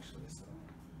trip, actually. So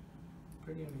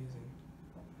pretty amazing.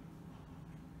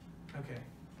 Okay.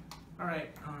 All right.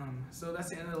 So that's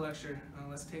the end of the lecture.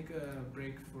 Let's take a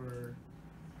break for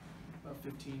about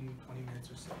 15, 20 minutes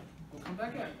or so. We'll come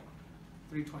back at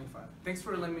 3:25. Thanks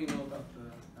for letting me know about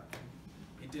that thing.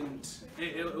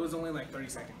 It was only like 30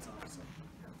 seconds on, so.